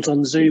difficult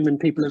on Zoom and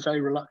people are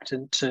very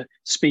reluctant to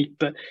speak,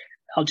 but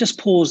I'll just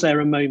pause there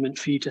a moment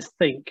for you to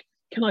think.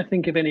 Can I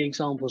think of any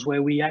examples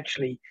where we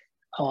actually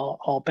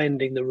are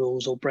bending the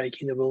rules or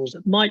breaking the rules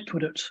that might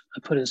put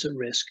us at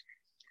risk?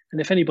 And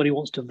if anybody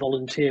wants to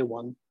volunteer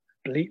one,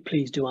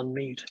 please do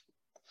unmute.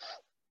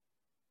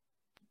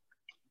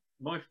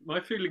 My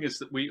feeling is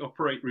that we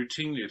operate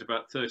routinely at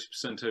about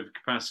 30% over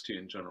capacity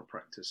in general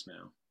practice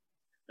now.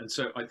 And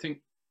so I think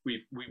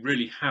we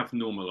really have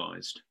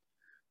normalized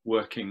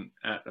working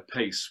at a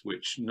pace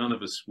which none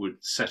of us would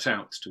set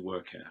out to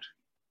work at.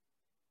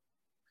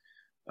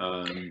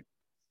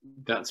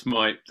 That's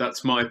my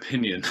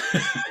opinion.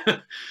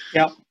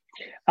 Yeah,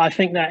 I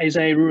think that is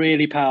a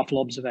really powerful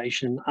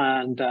observation,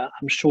 and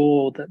I'm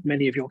sure that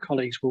many of your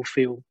colleagues will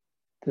feel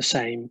the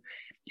same.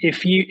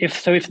 If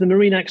the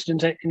Marine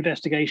Accident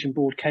Investigation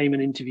Board came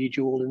and interviewed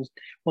you all, and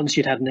once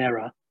you'd had an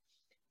error,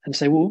 and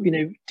say, well,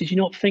 did you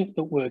not think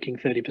that working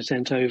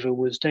 30% over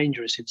was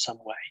dangerous in some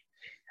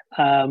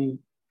way?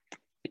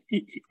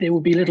 There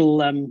would be little,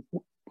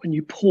 when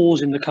you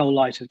pause in the cold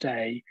light of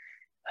day,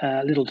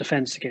 little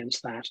defence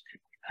against that.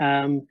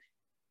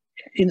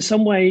 In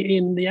some way,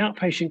 in the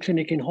outpatient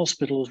clinic in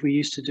hospitals, we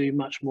used to do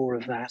much more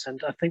of that,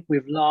 and I think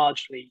we've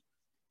largely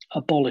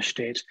abolished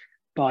it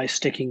by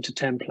sticking to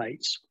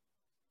templates.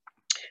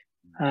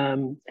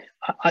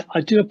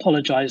 I do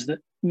apologise that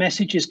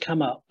messages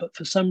come up, but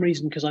for some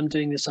reason, because I'm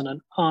doing this on an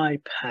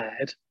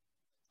iPad,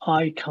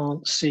 I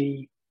can't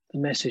see the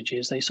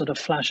messages. They sort of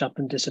flash up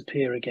and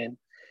disappear again.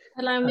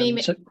 Allow me,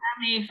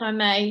 if I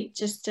may,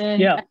 just to...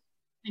 Yeah.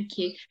 Thank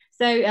you.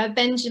 So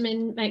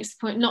Benjamin makes the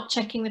point, not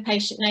checking the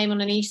patient name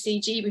on an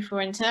ECG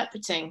before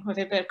interpreting, with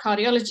a bit of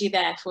cardiology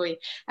there for you.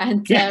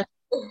 And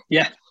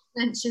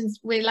mentions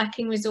we're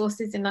lacking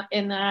resources in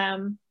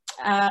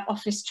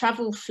office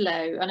travel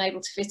flow,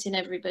 unable to fit in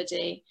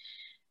everybody.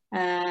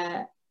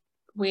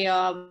 We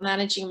are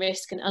managing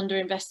risk and under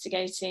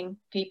investigating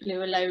people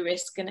who are low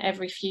risk, and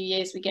every few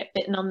years we get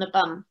bitten on the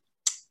bum.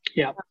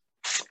 Yeah.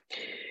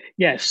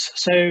 Yes.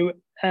 So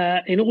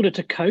in order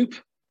to cope,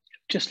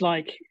 just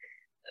like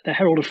the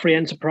Herald of Free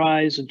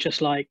Enterprise, and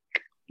just like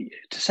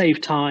to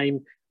save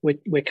time,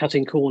 we're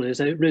cutting corners.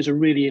 Those are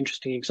really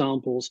interesting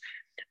examples,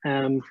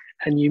 and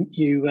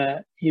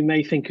you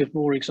may think of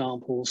more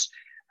examples.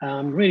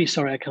 Really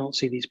sorry, I can't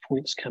see these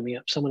points coming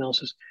up. Someone else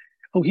has.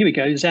 Oh, here we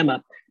go.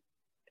 Zemma.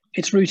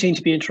 It's routine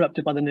to be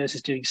interrupted by the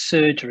nurses doing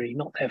surgery,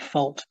 not their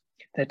fault.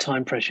 They're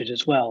time pressured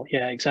as well.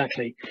 Yeah,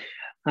 exactly.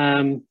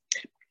 So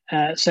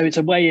it's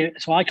a way.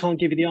 So I can't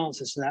give you the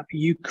answers to that, but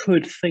you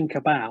could think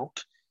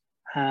about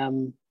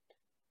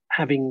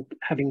having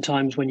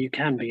times when you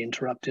can be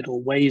interrupted,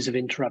 or ways of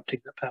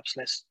interrupting that perhaps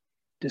less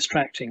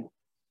distracting.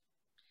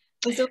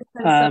 There's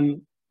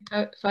also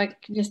if I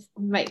can just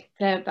make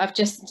I've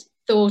just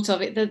thought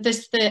of it,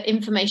 the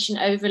information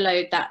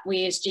overload that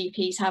we as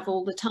GPs have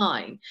all the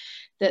time,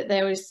 that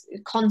there is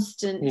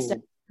constant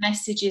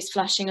messages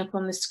flashing up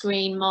on the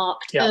screen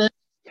marked urgent,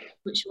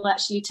 which will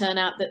actually turn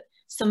out that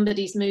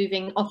somebody's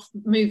moving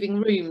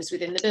rooms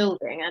within the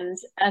building,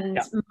 and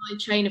my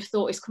train of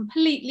thought is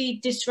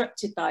completely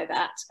disrupted by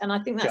that, and I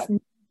think that's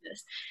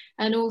needless.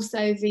 And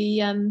also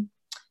the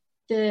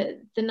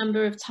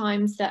number of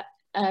times that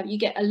you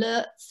get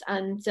alerts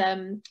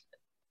and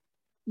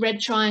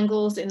red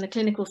triangles in the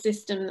clinical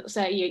system that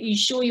say, are you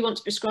sure you want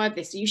to prescribe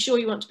this? Are you sure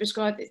you want to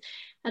prescribe this?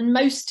 And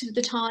most of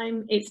the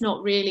time, it's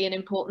not really an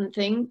important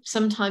thing.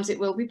 Sometimes it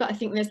will be, but I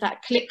think there's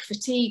that click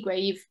fatigue where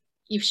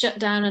you've shut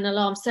down an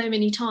alarm so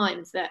many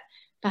times that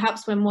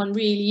perhaps when one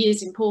really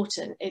is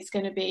important, it's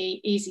going to be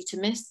easy to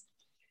miss.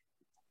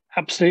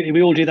 Absolutely,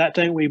 we all do that,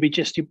 don't we?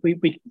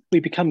 We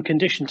become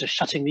conditioned to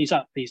shutting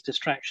these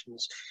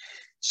distractions.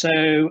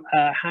 So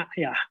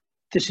yeah,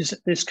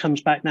 this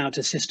comes back now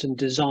to system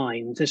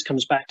design. This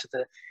comes back to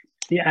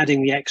the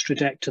adding the extra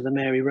deck to the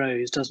Mary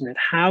Rose, doesn't it?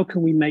 How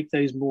can we make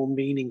those more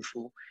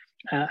meaningful?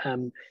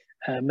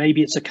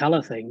 Maybe it's a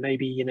colour thing.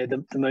 Maybe, you know,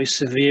 the most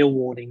severe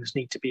warnings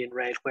need to be in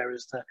red,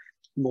 whereas the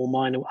more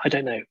minor, I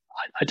don't know.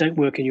 I don't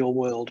work in your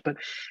world, but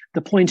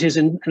the point is,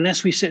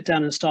 unless we sit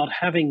down and start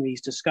having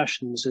these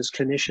discussions as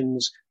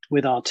clinicians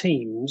with our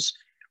teams,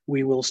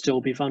 we will still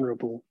be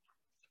vulnerable.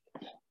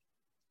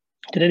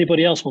 Did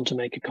anybody else want to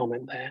make a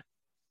comment there?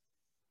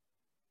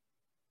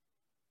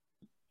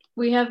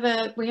 We have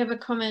a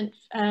comment.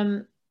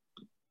 One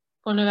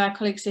of our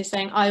colleagues is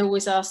saying, I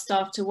always ask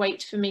staff to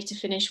wait for me to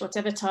finish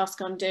whatever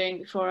task I'm doing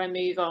before I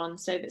move on,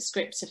 so that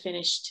scripts are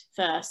finished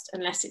first,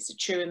 unless it's a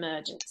true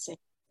emergency.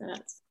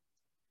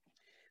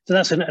 So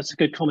that's a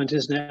good comment,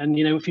 isn't it? And,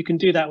 you know, if you can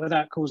do that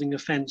without causing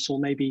offence or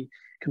maybe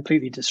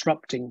completely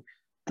disrupting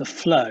the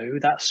flow,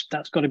 that's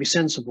got to be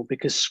sensible,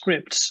 because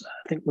scripts,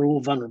 I think we're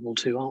all vulnerable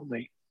to, aren't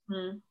we?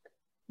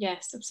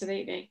 Yes,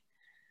 absolutely.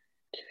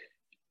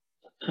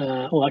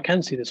 Oh, I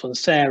can see this one.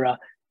 Sarah,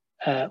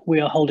 we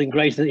are holding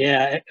greater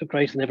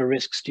than ever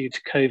risks due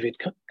to COVID.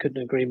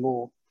 Couldn't agree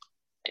more.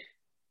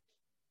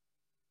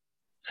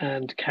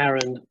 And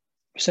Karen,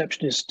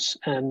 receptionists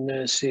and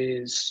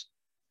nurses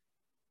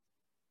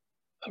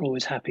are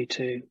always happy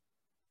to.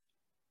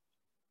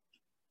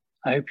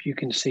 I hope you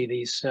can see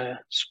these.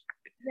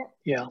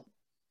 Yeah.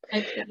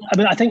 I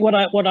mean, I think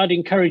what I'd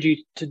encourage you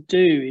to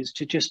do is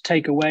to just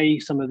take away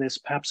some of this,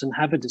 perhaps, and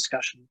have a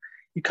discussion.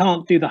 You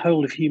can't do the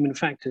whole of human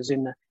factors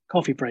in the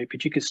coffee break,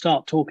 but you could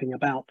start talking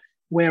about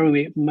where are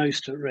we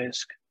most at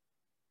risk.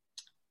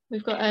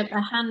 We've got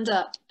a hand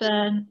up,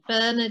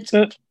 Bernard.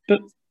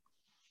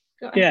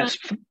 Yes,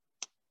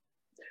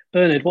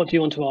 Bernard, what do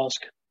you want to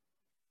ask?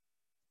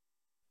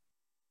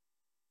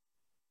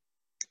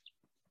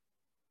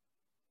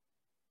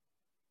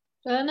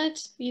 Bernard,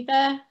 are you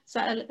there? Is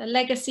that a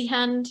legacy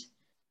hand?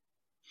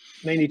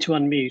 May need to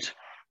unmute.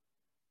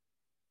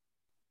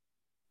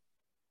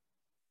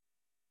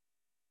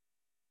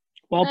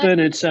 While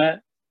Bernard's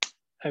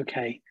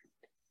okay.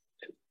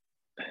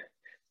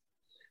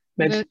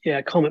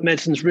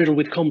 Medicine's riddled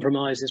with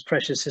compromises,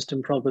 precious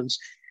system problems.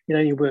 It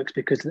only works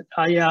because,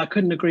 I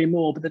couldn't agree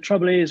more. But the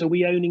trouble is, are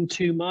we owning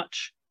too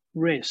much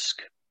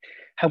risk?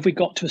 Have we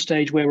got to a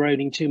stage where we're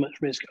owning too much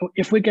risk?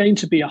 If we're going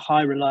to be a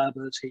high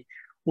reliability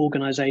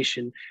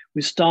organization,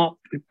 we've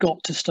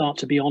got to start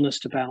to be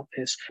honest about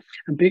this.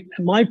 And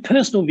my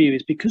personal view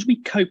is, because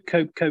we cope,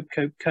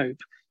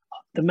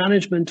 the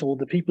management or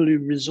the people who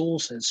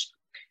resource us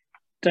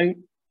don't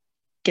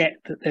get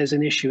that there's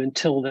an issue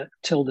until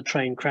the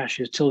train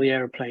crashes, till the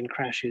aeroplane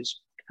crashes,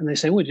 and they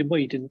say, well,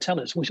 you didn't tell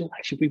us. Well,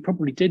 actually, we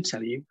probably did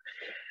tell you.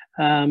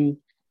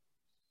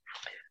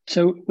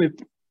 So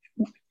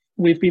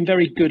we've been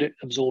very good at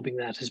absorbing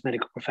that as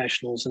medical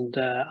professionals, and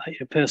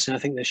personally,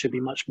 I think there should be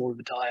much more of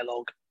a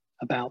dialogue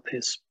about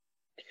this.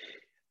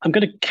 I'm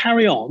going to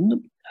carry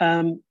on.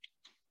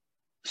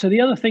 So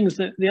the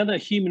other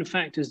human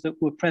factors that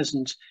were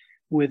present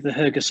with the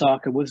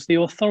Hiragosaka was the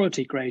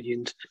authority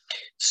gradient.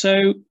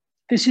 So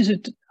this is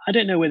I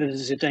don't know whether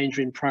this is a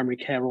danger in primary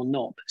care or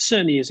not, but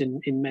certainly is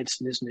in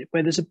medicine, isn't it?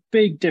 Where there's a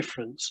big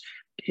difference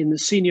in the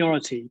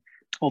seniority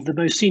of the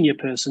most senior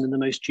person and the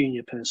most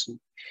junior person.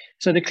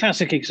 So the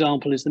classic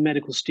example is the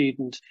medical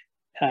student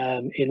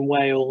in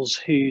Wales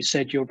who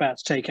said, you're about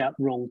to take out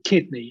the wrong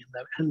kidney.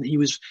 And he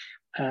was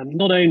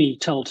not only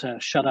told to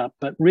shut up,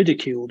 but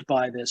ridiculed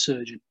by their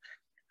surgeon.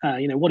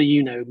 What do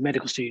you know,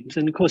 medical students?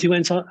 And of course,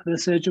 the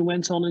surgeon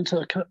went on and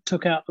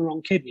took out the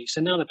wrong kidney.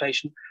 So now the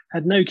patient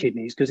had no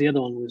kidneys because the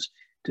other one was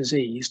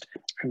diseased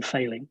and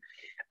failing.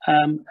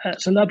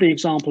 It's a lovely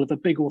example of a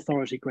big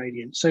authority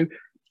gradient. So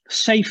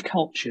safe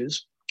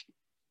cultures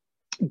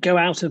go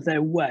out of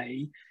their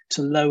way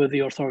to lower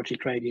the authority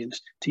gradient,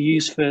 to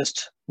use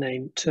first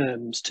name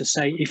terms, to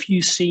say, if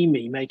you see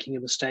me making a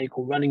mistake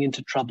or running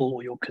into trouble,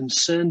 or you're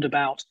concerned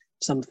about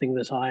something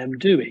that I am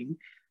doing,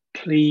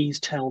 please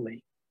tell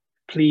me.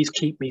 Please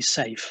keep me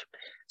safe.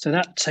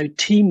 So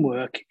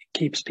teamwork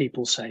keeps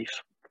people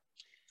safe.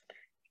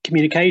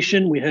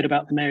 Communication, we heard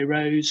about the Mary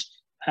Rose,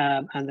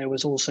 and there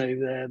was also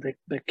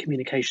the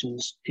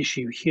communications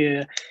issue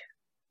here.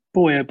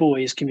 Boy, oh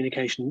boy, is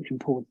communication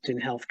important in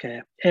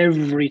healthcare.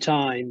 Every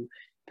time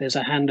there's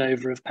a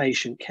handover of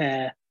patient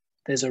care,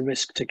 there's a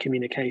risk to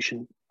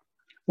communication.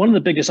 One of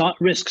the biggest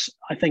risks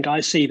I think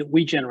I see that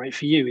we generate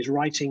for you is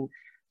writing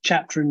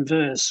chapter and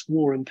verse,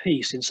 War and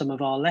Peace in some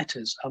of our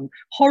letters. I'm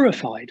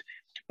horrified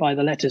by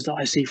the letters that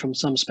I see from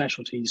some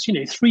specialties,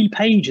 3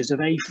 pages of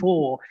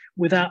A4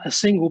 without a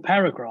single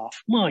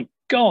paragraph. My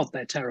God,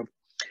 they're terrible.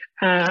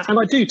 And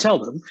I do tell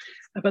them,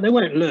 but they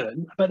won't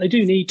learn. But they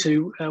do need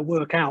to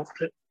work out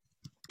that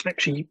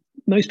actually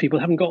most people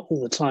haven't got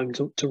all the time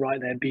to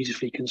write their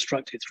beautifully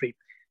constructed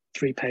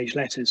three-page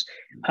letters.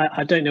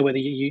 I don't know whether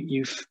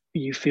you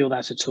feel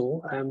that at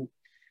all.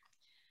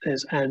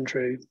 There's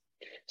Andrew.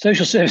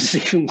 Social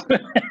services even.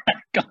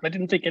 God, I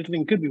didn't think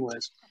anything could be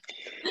worse.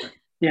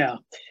 Yeah.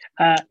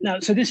 Now,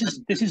 so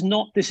it's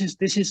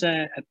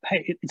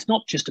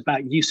not just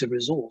about use of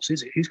resource,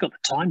 is it? Who's got the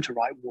time to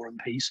write War and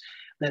Peace?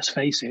 Let's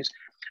face it.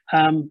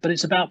 But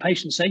it's about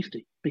patient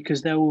safety,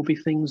 because there will be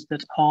things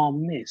that are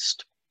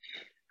missed.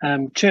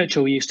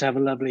 Churchill used to have a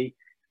lovely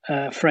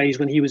phrase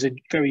when he was a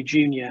very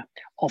junior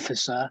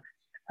officer.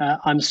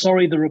 I'm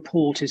sorry the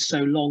report is so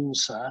long,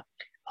 sir.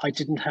 I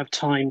didn't have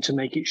time to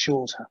make it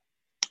shorter.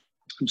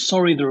 I'm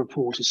sorry the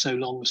report is so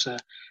long, sir.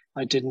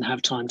 I didn't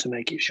have time to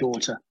make it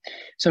shorter.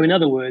 So in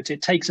other words,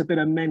 it takes a bit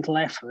of mental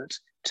effort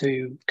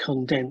to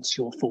condense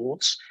your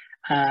thoughts,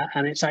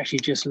 and it's actually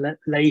just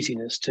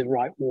laziness to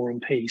write War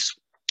and Peace.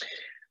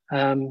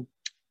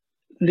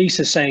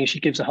 Lisa's saying she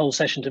gives a whole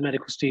session to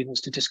medical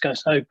students to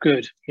discuss. Oh,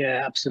 good.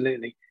 Yeah,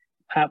 absolutely.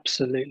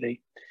 Absolutely.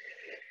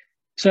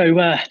 So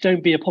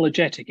don't be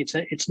apologetic. It's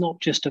a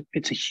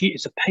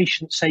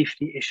patient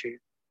safety issue.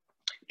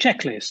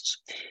 Checklists.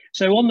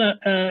 So on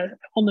the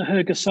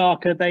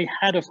Hirgasaka, they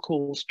had, of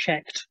course,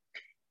 checked.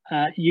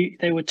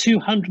 There were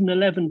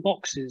 211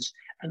 boxes,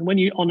 and when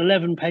you on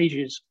 11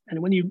 pages, and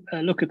when you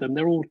look at them,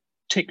 they're all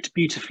ticked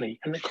beautifully,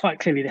 and quite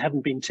clearly they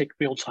haven't been ticked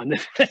real time.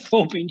 They've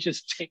all been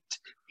just ticked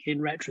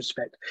in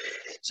retrospect.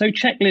 So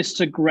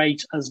checklists are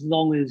great as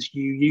long as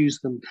you use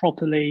them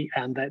properly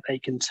and that they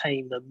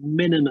contain the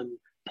minimum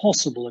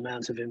possible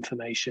amount of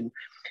information,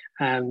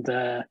 and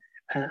that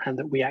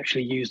we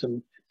actually use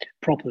them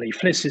properly.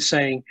 Fliss is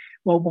saying,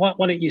 well, why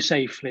don't you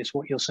say, Fliss,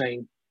 what you're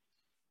saying?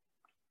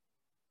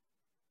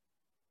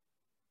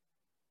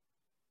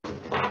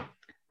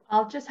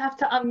 I'll just have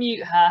to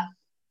unmute her.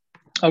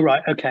 Oh,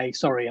 right. Okay.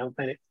 Sorry, I've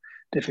made it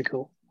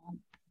difficult.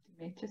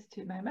 Give me just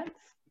 2 moments.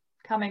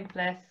 Coming,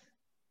 Fliss.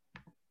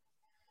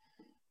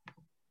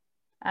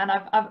 And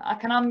I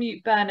can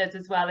unmute Bernard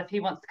as well if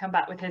he wants to come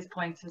back with his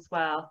point as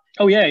well.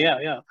 Oh,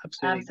 yeah,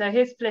 absolutely. So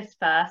here's Fliss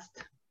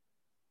first.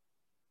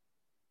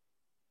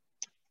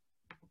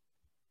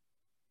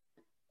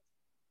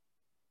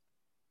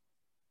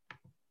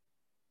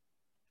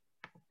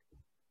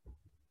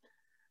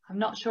 I'm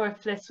not sure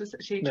if Fliss was,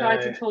 she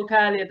tried to talk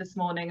earlier this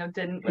morning and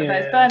didn't.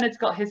 Yeah. Bernard's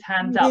got his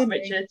hand up,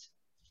 Richard.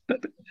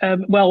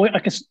 Well, I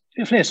guess,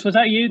 Fliss, was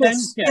that you then?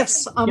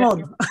 Yes, I'm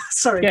on.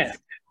 Sorry. Yeah.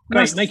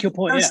 Great, make your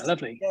point.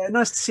 Lovely. Yeah,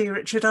 nice to see you,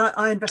 Richard.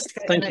 I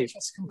investigate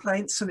NHS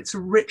complaints, and it's a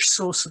rich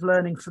source of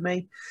learning for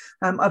me.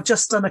 I've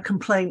just done a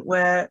complaint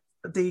where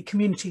the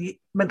community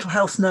mental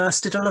health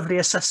nurse did a lovely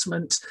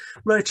assessment,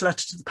 wrote a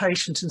letter to the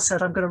patient and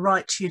said, I'm going to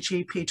write to your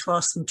GP to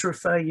ask them to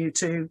refer you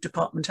to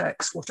Department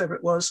X, whatever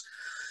it was.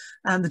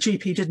 And the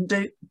GP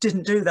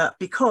didn't do that,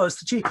 because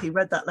the GP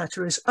read that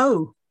letter as,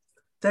 oh,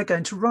 they're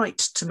going to write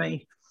to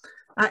me.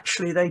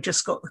 Actually, they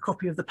just got the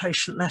copy of the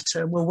patient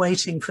letter and were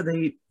waiting for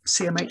the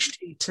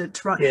CMHT to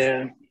write.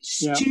 Yeah.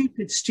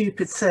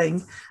 Stupid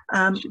thing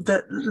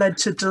that led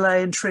to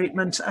delay in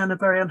treatment and a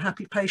very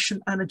unhappy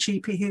patient and a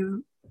GP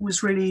who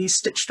was really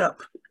stitched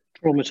up.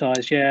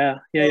 Traumatized, yeah.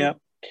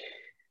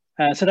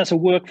 So that's a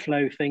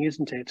workflow thing,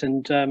 isn't it?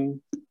 And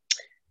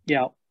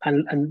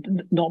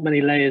and not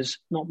many layers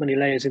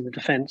in the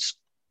defence.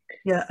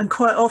 Yeah, and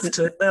quite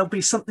often there'll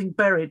be something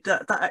buried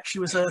that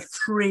actually was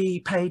 3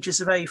 pages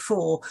of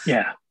A4.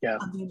 Yeah.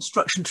 And the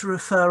instruction to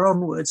refer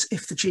onwards,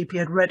 if the GP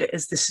had read it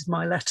as this is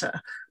my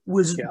letter,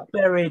 was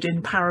buried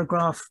in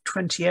paragraph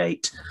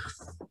 28.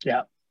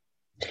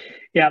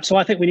 Yeah, so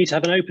I think we need to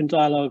have an open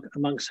dialogue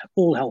amongst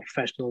all health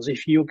professionals.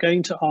 If you're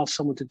going to ask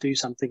someone to do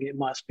something, it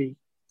must be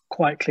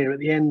quite clear at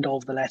the end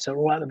of the letter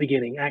or at the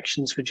beginning,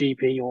 actions for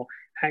GP or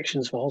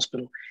actions for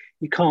hospital.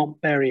 You can't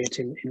bury it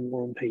in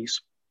War and Peace.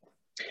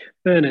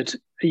 Bernard,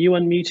 are you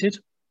unmuted?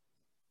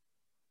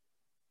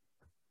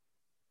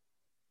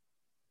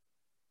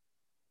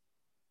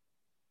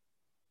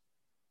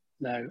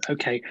 No,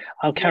 okay,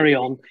 I'll carry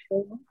on.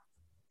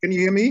 Can you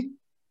hear me?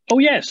 Oh,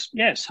 yes.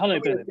 Hello,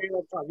 Bernard.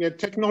 Yeah,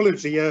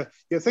 technology. Yeah,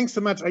 thanks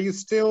so much. Are you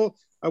still,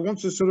 I want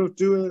to sort of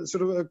do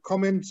a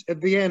comment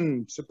at the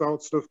end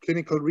about sort of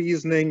clinical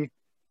reasoning.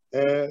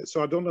 So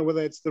I don't know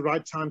whether it's the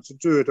right time to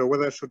do it or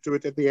whether I should do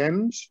it at the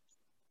end.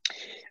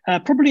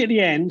 Probably at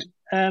the end.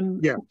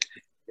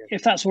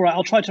 If that's all right,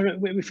 I'll try to,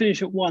 we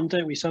finish at 1,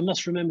 don't we? So I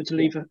must remember to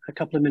leave a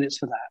couple of minutes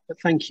for that, but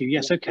thank you.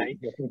 Yes, okay.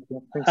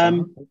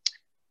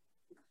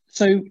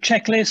 So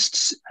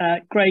checklists,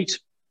 great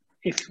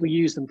if we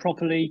use them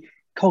properly.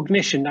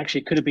 Cognition,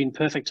 actually, it could have been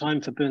perfect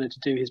time for Bernard to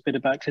do his bit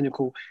about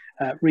clinical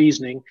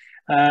reasoning.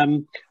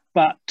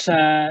 But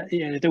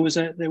there was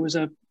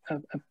a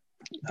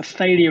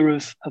failure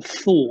of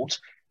thought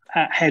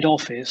at head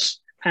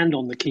office and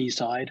on the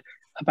Quayside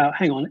about,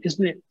 hang on,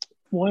 isn't it,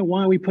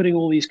 why are we putting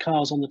all these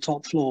cars on the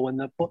top floor when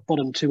the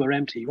bottom 2 are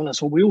empty? Well,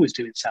 that's what we always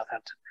do in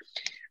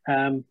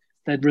Southampton.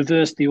 They'd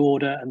reversed the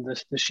order and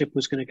the ship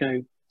was going to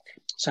go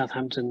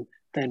Southampton,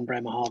 then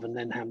Bremerhaven,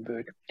 then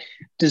Hamburg.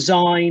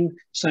 Design,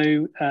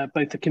 so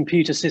both the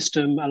computer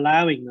system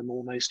allowing them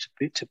almost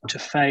to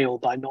fail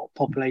by not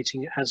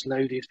populating it as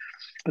loaded,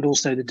 but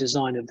also the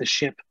design of the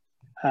ship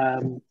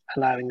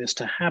allowing this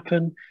to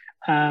happen.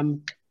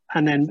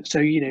 And then, so,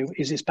 you know,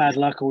 is this bad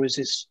luck or is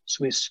this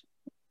Swiss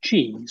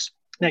cheese?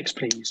 Next,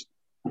 please.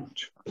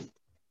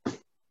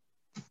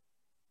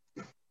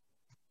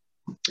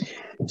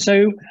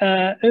 So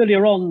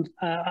earlier on,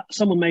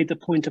 someone made the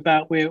point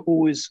about we're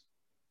always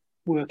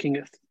working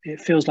at, it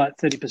feels like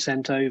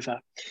 30% over.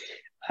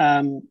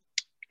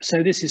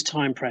 So this is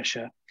time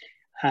pressure.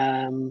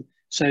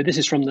 So this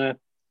is from the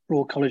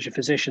Royal College of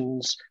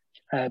Physicians,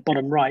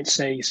 bottom right,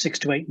 say 6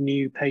 to 8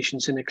 new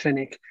patients in a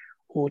clinic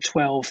or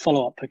 12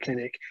 follow-up per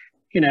clinic.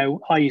 You know,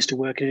 I used to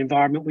work in an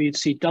environment where you'd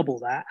see double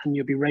that and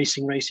you'll be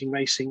racing,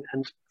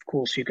 and of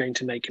course you're going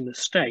to make a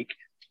mistake.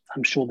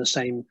 I'm sure the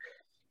same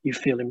you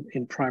feel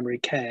in primary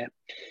care.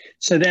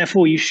 So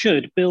therefore you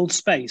should build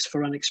space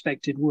for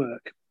unexpected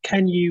work.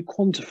 Can you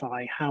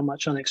quantify how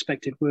much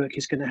unexpected work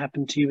is going to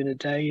happen to you in a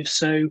day? If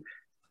so,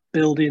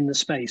 build in the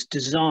space.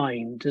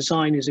 Design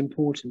is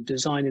important,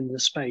 design in the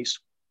space.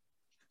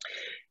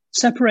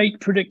 Separate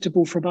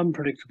predictable from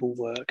unpredictable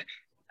work.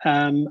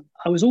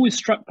 I was always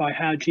struck by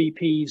how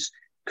GPs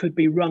could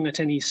be rung at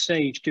any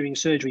stage during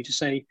surgery to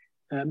say,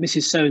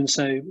 Mrs.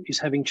 So-and-so is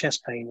having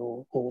chest pain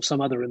or some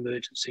other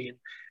emergency, and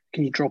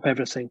can you drop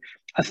everything?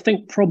 I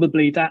think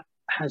probably that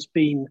has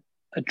been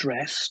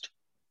addressed,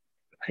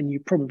 and you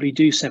probably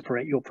do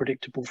separate your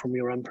predictable from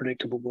your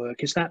unpredictable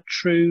work. Is that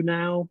true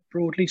now,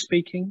 broadly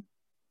speaking?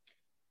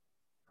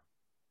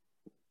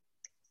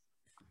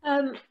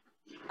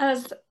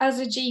 As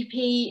a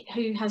GP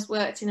who has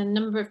worked in a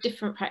number of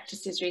different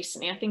practices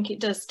recently, I think it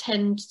does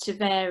tend to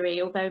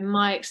vary, although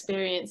my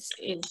experience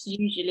is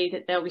usually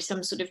that there'll be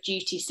some sort of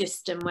duty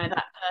system where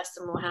that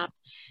person will have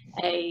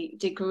a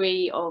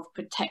degree of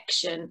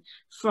protection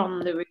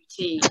from the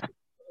routine to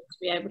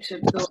be able to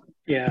absorb.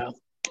 Yeah,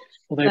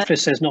 although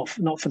Fliss says not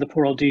for the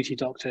poor old duty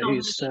doctor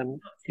who's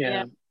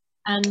yeah.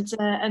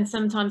 And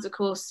sometimes, of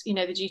course, you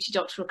know, the duty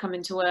doctor will come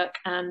into work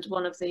and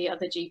one of the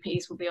other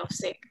GPs will be off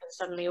sick, and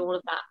suddenly all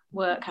of that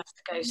work has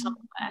to go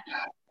somewhere.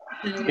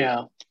 So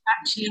yeah,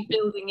 actually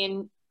building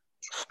in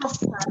proper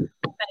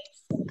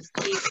space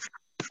to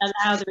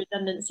allow the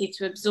redundancy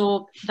to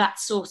absorb that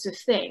sort of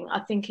thing,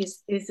 I think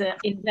is an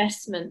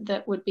investment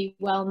that would be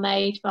well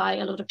made by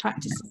a lot of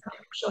practices. I'm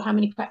not sure how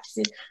many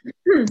practices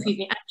excuse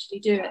me, actually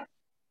do it.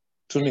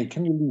 Tony,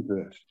 can you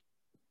leave it?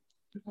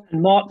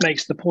 And Mark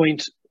makes the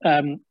point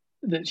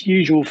that's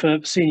usual for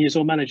seniors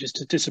or managers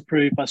to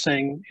disapprove by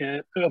saying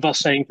of us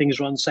saying things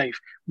are unsafe.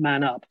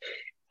 Man up.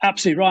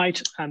 Absolutely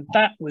right, and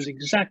that was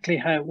exactly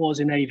how it was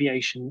in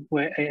aviation,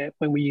 where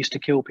when we used to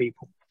kill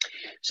people.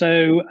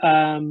 So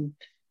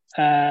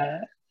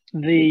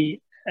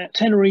the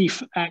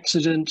Tenerife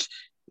accident,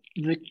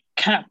 the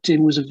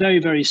captain was a very,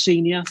 very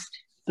senior.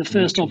 The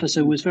first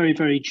officer was very,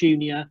 very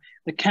junior.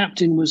 The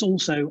captain was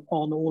also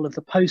on all of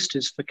the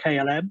posters for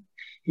KLM.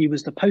 He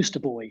was the poster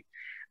boy,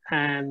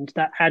 and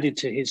that added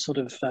to his sort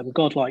of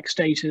godlike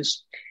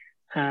status.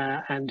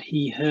 And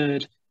he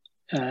heard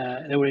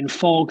they were in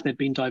fog. They'd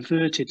been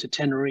diverted to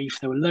Tenerife.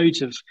 There were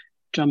loads of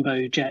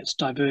jumbo jets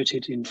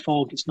diverted in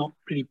fog. It's not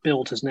really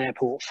built as an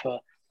airport for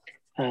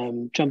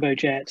jumbo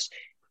jets.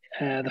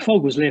 The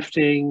fog was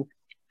lifting,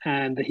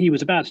 and he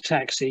was about to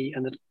taxi,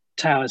 and the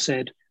tower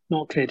said,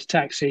 "Not clear to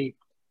taxi."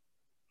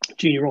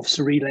 Junior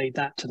officer relayed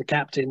that to the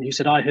captain, who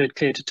said, "I heard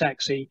clear to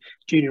taxi."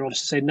 Junior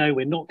officer said, "No,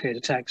 we're not clear to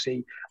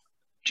taxi."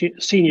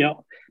 Senior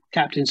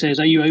captain says,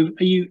 "Are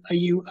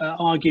you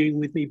arguing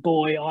with me,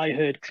 boy? I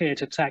heard clear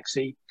to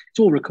taxi." It's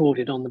all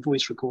recorded on the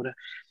voice recorder,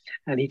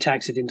 and he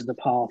taxied into the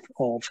path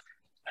of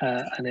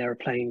an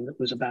aeroplane that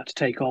was about to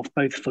take off,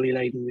 both fully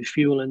laden with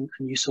fuel, and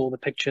you saw the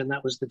picture, and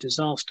that was the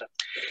disaster.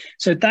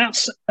 So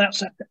that's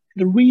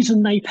the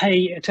reason they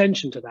pay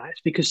attention to that,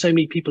 is because so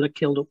many people are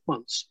killed at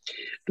once.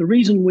 The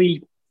reason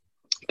we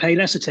pay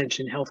less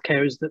attention in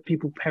healthcare is that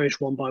people perish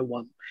one by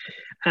one,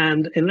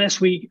 and unless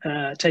we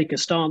take a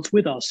stance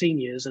with our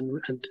seniors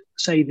and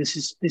say this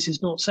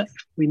is not safe,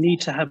 we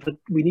need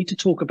to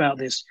talk about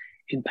this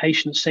in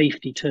patient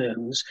safety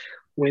terms.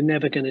 We're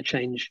never going to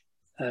change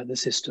the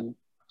system.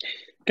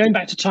 Going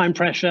back to time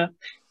pressure,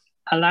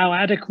 allow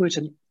adequate,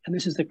 and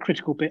this is the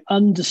critical bit,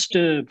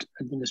 undisturbed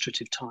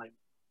administrative time.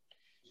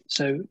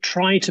 So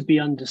try to be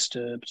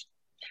undisturbed.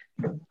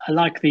 I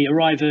like the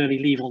arrive early,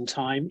 leave on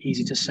time,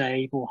 easy to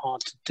say, more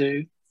hard to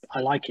do.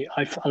 I like it.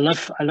 I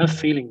love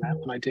feeling that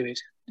when I do it.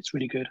 It's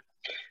really good.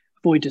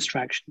 Avoid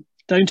distraction.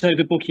 Don't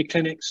overbook your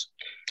clinics.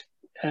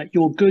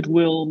 Your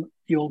goodwill,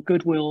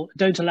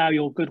 don't allow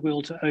your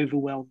goodwill to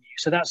overwhelm you.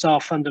 So that's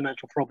our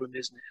fundamental problem,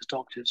 isn't it, as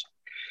doctors?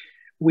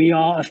 We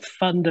are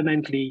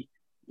fundamentally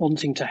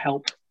wanting to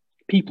help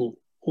people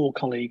or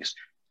colleagues,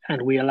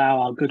 and we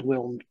allow our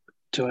goodwill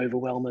to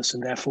overwhelm us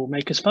and therefore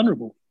make us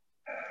vulnerable.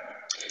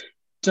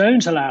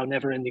 Don't allow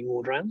never-ending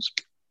ward rounds.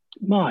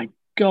 My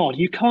God,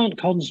 you can't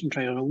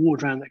concentrate on a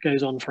ward round that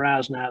goes on for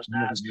hours and hours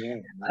and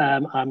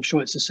hours. I'm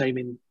sure it's the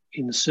same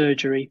in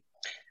surgery.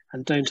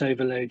 and don't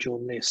overload your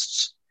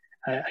lists.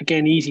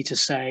 Again, easy to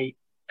say,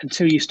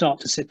 until you start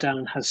to sit down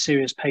and have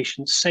serious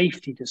patient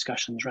safety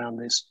discussions around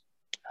this,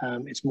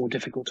 it's more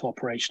difficult to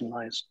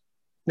operationalize.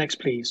 Next,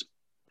 please.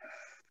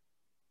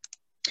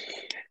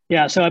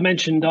 Yeah, so I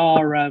mentioned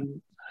our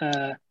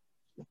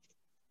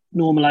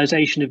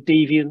normalization of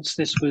deviance.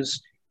 This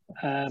was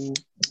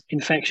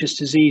infectious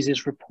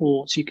diseases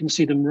reports. You can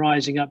see them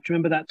rising up. Do you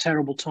remember that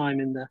terrible time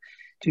in the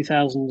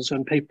 2000s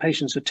when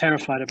patients were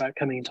terrified about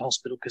coming into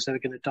hospital because they were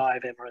going to die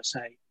of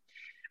MRSA?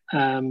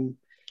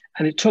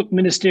 And it took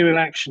ministerial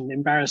action,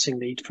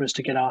 embarrassingly, for us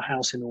to get our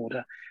house in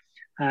order.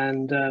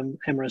 And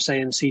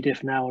MRSA and C.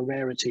 diff now are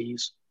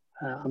rarities,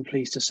 I'm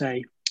pleased to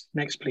say.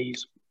 Next,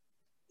 please.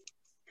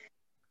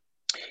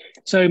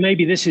 So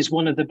maybe this is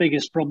one of the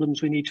biggest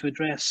problems we need to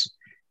address.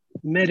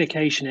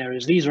 Medication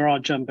errors. These are our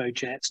jumbo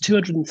jets.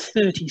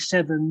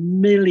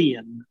 237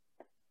 million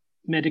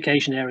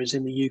medication errors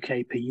in the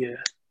UK per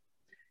year,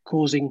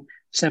 causing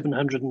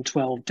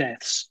 712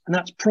 deaths. And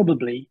that's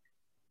probably,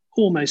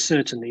 almost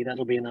certainly,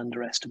 that'll be an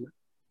underestimate.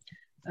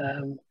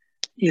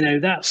 You know,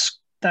 that's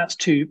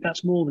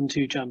more than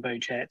 2 jumbo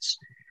jets.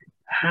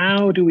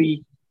 How do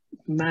we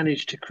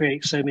manage to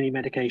create so many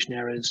medication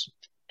errors?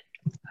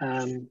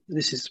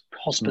 This is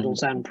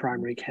hospitals and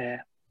primary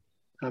care.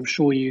 I'm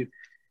sure you,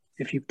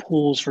 if you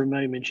pause for a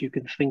moment, you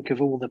can think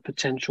of all the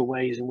potential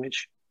ways in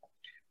which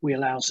we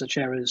allow such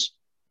errors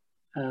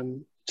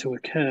to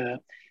occur.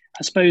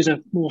 I suppose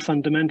a more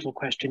fundamental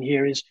question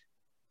here is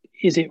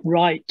it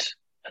right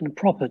and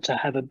proper to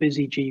have a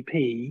busy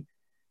GP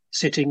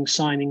sitting,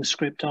 signing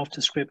script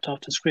after script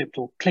after script,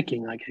 or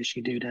clicking, I guess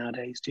you do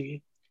nowadays, do you?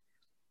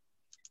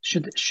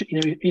 Should you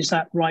know, is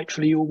that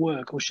rightfully your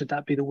work, or should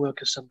that be the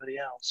work of somebody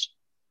else?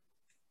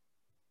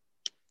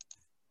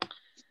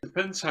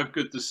 Depends how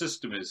good the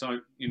system is. I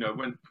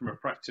went from a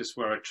practice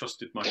where I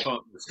trusted my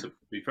partners to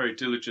be very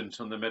diligent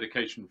on the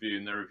medication review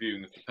and their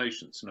reviewing of the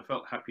patients, and I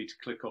felt happy to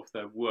click off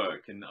their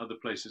work. In other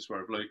places where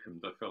I've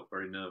locumed, I felt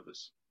very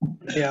nervous.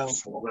 Yeah.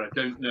 Where I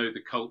don't know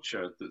the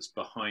culture that's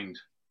behind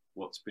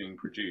what's being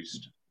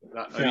produced.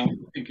 I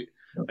think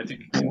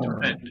it can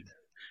depend.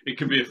 It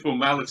can be a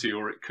formality,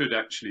 or it could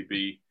actually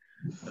be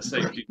a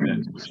safety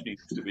net which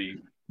needs to be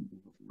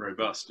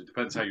robust. It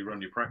depends how you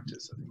run your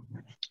practice, I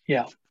think.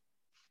 Yeah.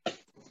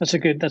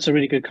 That's a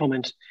really good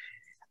comment.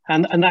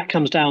 And that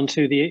comes down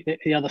to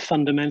the other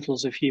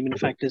fundamentals of human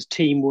factors: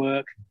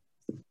 teamwork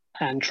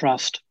and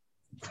trust.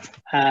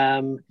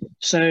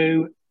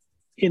 So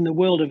in the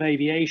world of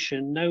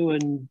aviation, no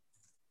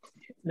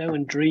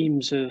one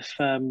dreams of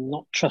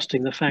not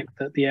trusting the fact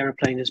that the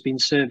aeroplane has been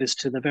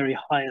serviced to the very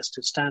highest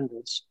of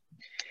standards.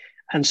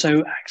 And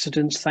so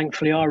accidents,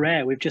 thankfully, are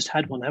rare. We've just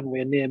had one, haven't we?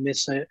 A near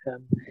miss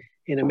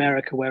in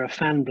America where a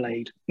fan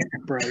blade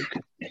broke.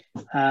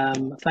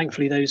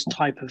 Thankfully, those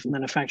type of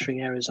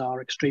manufacturing errors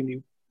are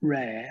extremely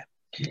rare.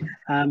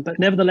 But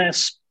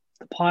nevertheless,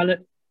 the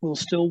pilot will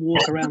still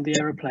walk around the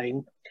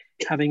aeroplane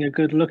having a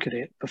good look at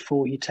it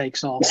before he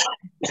takes off,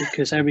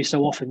 because every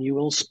so often you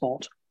will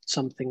spot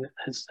something that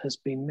has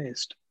been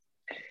missed.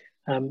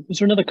 Was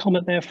there another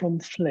comment there from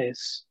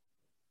Fliss?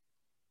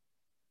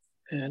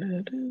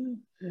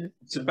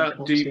 It's about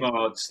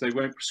DMARDs. They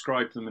won't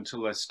prescribe them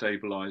until they're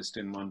stabilised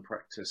in one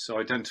practice.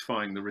 So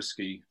identifying the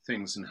risky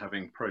things and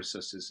having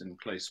processes in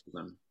place for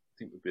them, I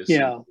think would be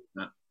a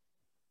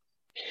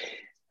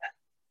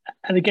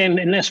And again,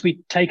 unless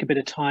we take a bit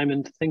of time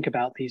and think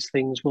about these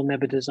things, we'll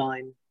never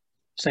design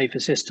safer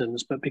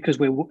systems. But because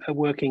we're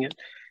working at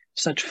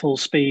such full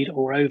speed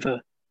or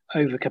over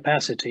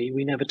capacity,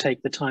 we never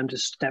take the time to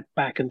step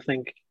back and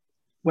think,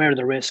 where are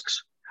the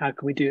risks? How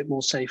can we do it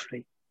more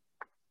safely?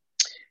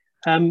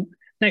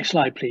 Next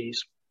slide,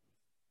 please.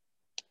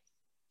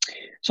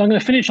 So I'm going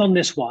to finish on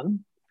this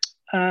one.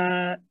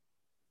 But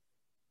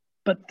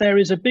there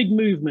is a big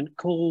movement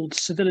called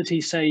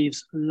Civility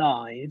Saves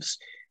Lives.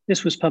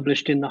 This was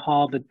published in the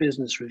Harvard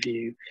Business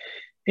Review.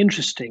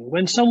 Interesting.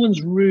 When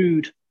someone's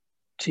rude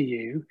to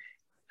you,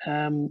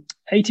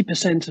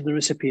 80% of the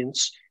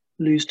recipients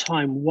lose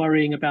time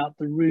worrying about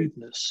the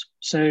rudeness.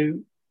 So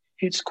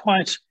it's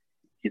quite...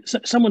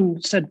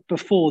 Someone said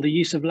before, the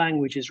use of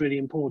language is really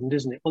important,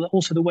 isn't it? Well,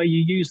 also the way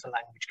you use the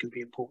language can be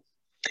important.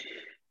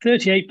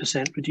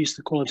 38% reduce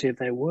the quality of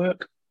their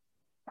work.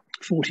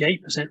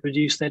 48%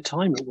 reduce their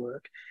time at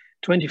work.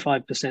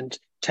 25%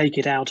 take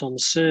it out on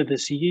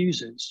service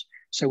users.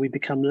 So we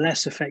become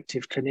less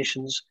effective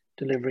clinicians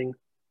delivering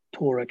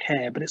poorer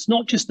care. But it's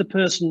not just the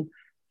person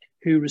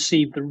who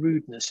received the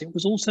rudeness. It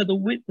was also the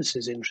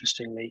witnesses,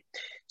 interestingly.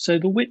 So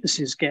the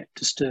witnesses get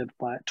disturbed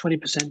by it.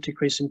 20%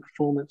 decrease in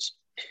performance.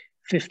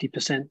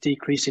 50%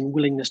 decrease in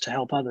willingness to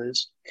help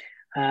others,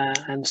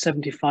 and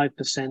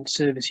 75%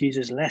 service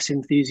users less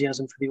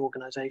enthusiasm for the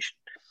organization.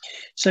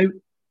 So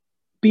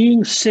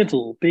being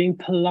civil, being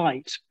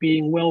polite,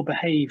 being well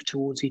behaved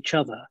towards each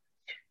other,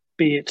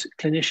 be it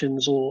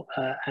clinicians or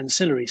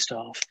ancillary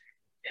staff,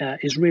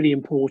 is really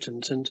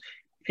important. And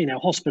you know,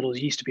 hospitals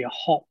used to be a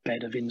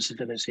hotbed of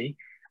incivility.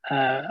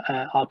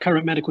 Our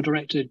current medical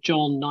director,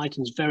 John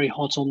Knighton's very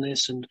hot on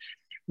this, and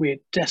we're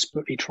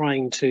desperately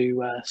trying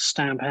to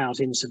stamp out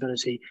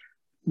incivility,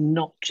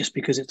 not just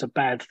because it's a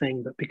bad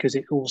thing, but because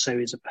it also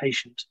is a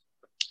patient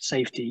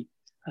safety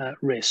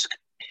risk.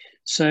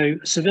 So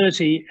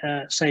civility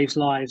saves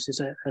lives is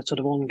a sort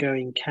of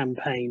ongoing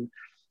campaign,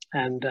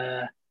 and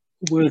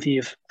worthy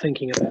of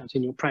thinking about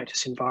in your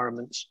practice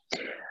environments.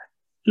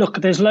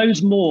 Look, there's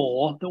loads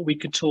more that we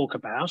could talk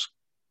about,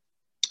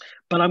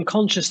 but I'm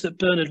conscious that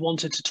Bernard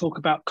wanted to talk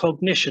about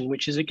cognition,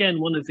 which is again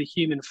one of the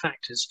human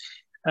factors,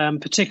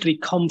 particularly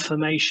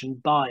confirmation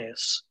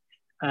bias,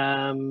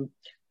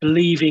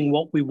 believing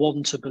what we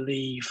want to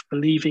believe,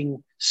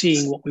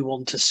 seeing what we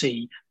want to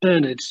see.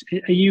 Bernard,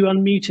 are you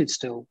unmuted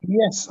still?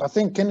 Yes, I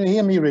think, can you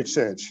hear me,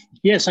 Richard?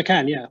 Yes, I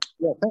can, yeah.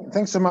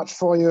 Thanks so much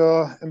for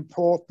your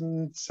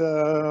important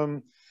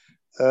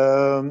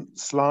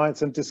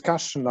slides and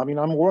discussion. I mean,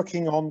 I'm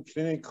working on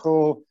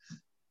clinical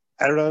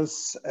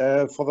errors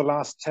for the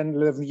last 10,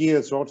 11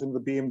 years, wrote in the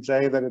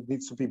BMJ that it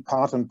needs to be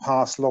part and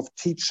parcel of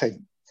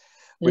teaching,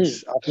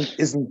 which I think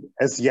isn't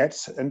as yet,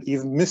 and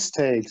even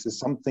mistakes is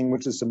something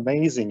which is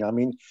amazing. I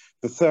mean,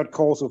 the third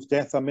cause of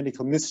death are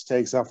medical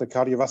mistakes after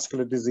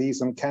cardiovascular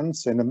disease and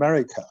cancer in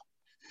America.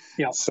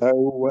 Yeah.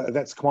 So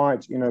that's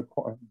quite,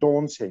 quite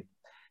daunting.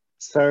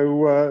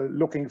 So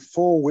looking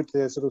forward,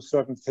 there's sort of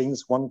certain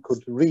things one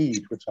could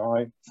read, which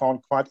I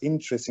found quite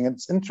interesting. And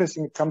it's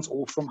interesting, it comes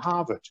all from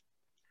Harvard,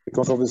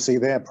 because obviously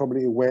they're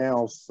probably aware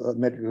of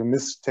medical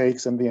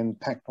mistakes and the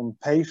impact on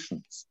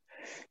patients.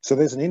 So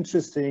there's an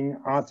interesting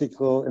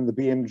article in the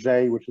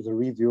BMJ, which is a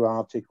review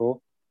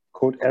article,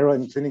 called Error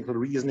in Clinical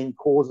Reasoning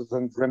Causes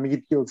and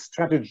Remedial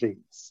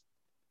Strategies.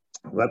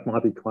 That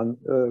might be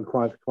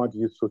quite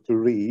useful to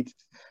read.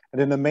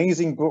 And an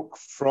amazing book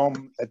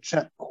from a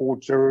chap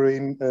called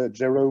Jerome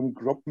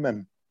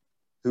Grobman,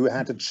 who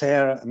had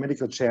a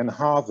medical chair in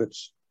Harvard,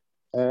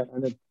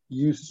 and it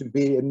used to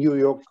be a New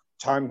York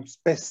Times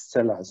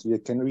bestseller, so you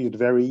can read it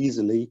very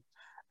easily.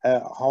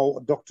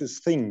 How doctors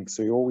think.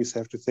 So you always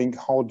have to think,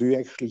 how do you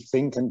actually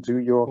think and do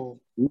your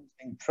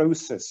reasoning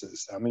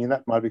processes? I mean,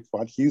 that might be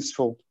quite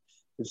useful.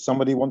 If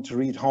somebody wants to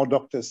read how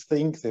doctors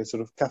think, there's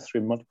sort of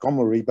Catherine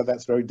Montgomery, but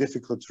that's very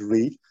difficult to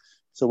read.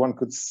 So one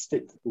could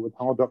stick with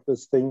how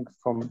doctors think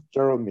from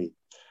Jeremy.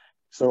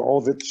 So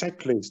all the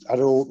checklist,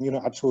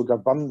 Atul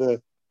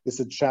Gawande is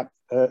a chap,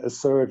 a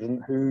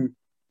surgeon who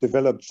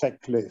developed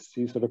checklists.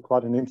 He's sort of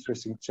quite an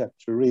interesting chap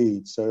to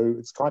read. So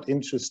it's quite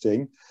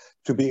interesting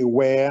to be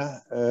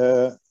aware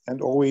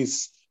and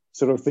always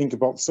sort of think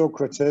about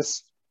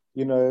Socrates,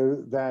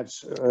 that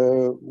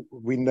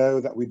we know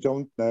that we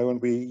don't know,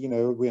 and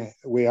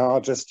we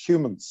are just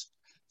humans.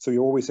 So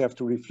you always have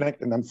to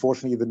reflect. And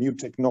unfortunately, the new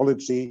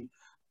technology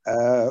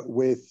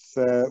with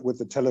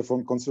the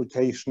telephone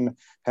consultation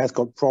has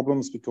got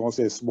problems, because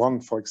there's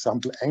one, for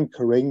example,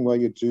 anchoring, where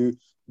you do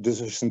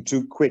decision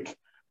too quick,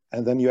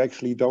 and then you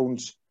actually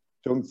don't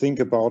think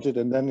about it,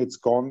 and then it's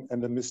gone,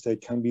 and a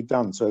mistake can be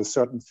done. So there's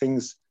certain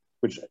things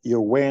which you're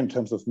aware in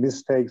terms of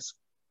mistakes,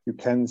 you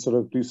can sort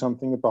of do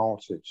something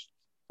about it.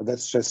 And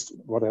that's just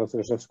what else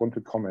I just want to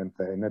comment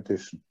there in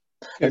addition.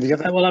 And the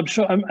other... Well, I'm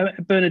sure,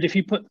 Bernard, if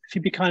you'd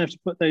be kind enough to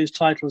put those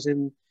titles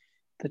in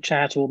the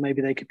chat, or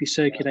maybe they could be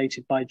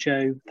circulated by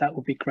Joe, that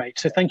would be great.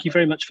 So thank you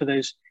very much for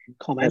those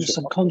comments.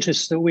 I'm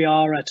conscious that we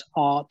are at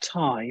our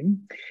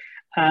time.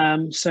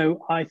 So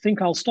I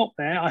think I'll stop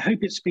there. I hope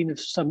it's been of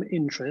some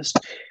interest.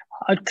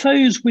 I'd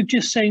close with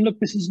just saying, look,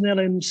 this is an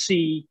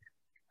LMC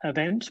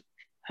event,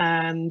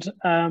 and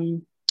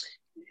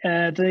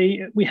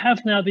we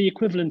have now the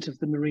equivalent of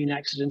the Marine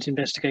Accident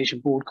Investigation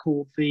Board,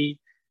 called the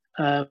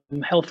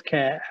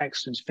Healthcare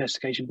Accident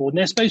Investigation Board, and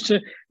they're supposed to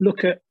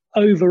look at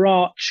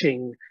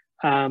overarching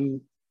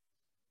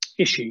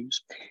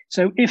issues.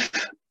 So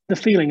if the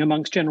feeling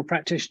amongst general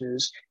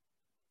practitioners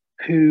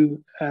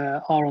who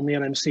are on the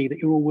LMC that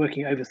you're all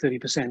working over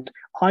 30%,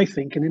 I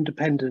think an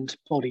independent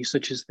body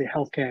such as the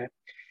Healthcare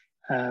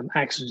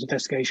Accident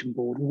Investigation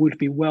Board would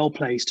be well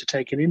placed to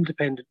take an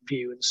independent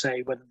view and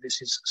say whether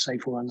this is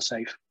safe or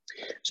unsafe.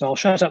 So I'll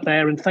shut up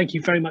there, and thank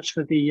you very much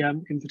for the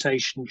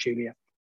invitation, Julia.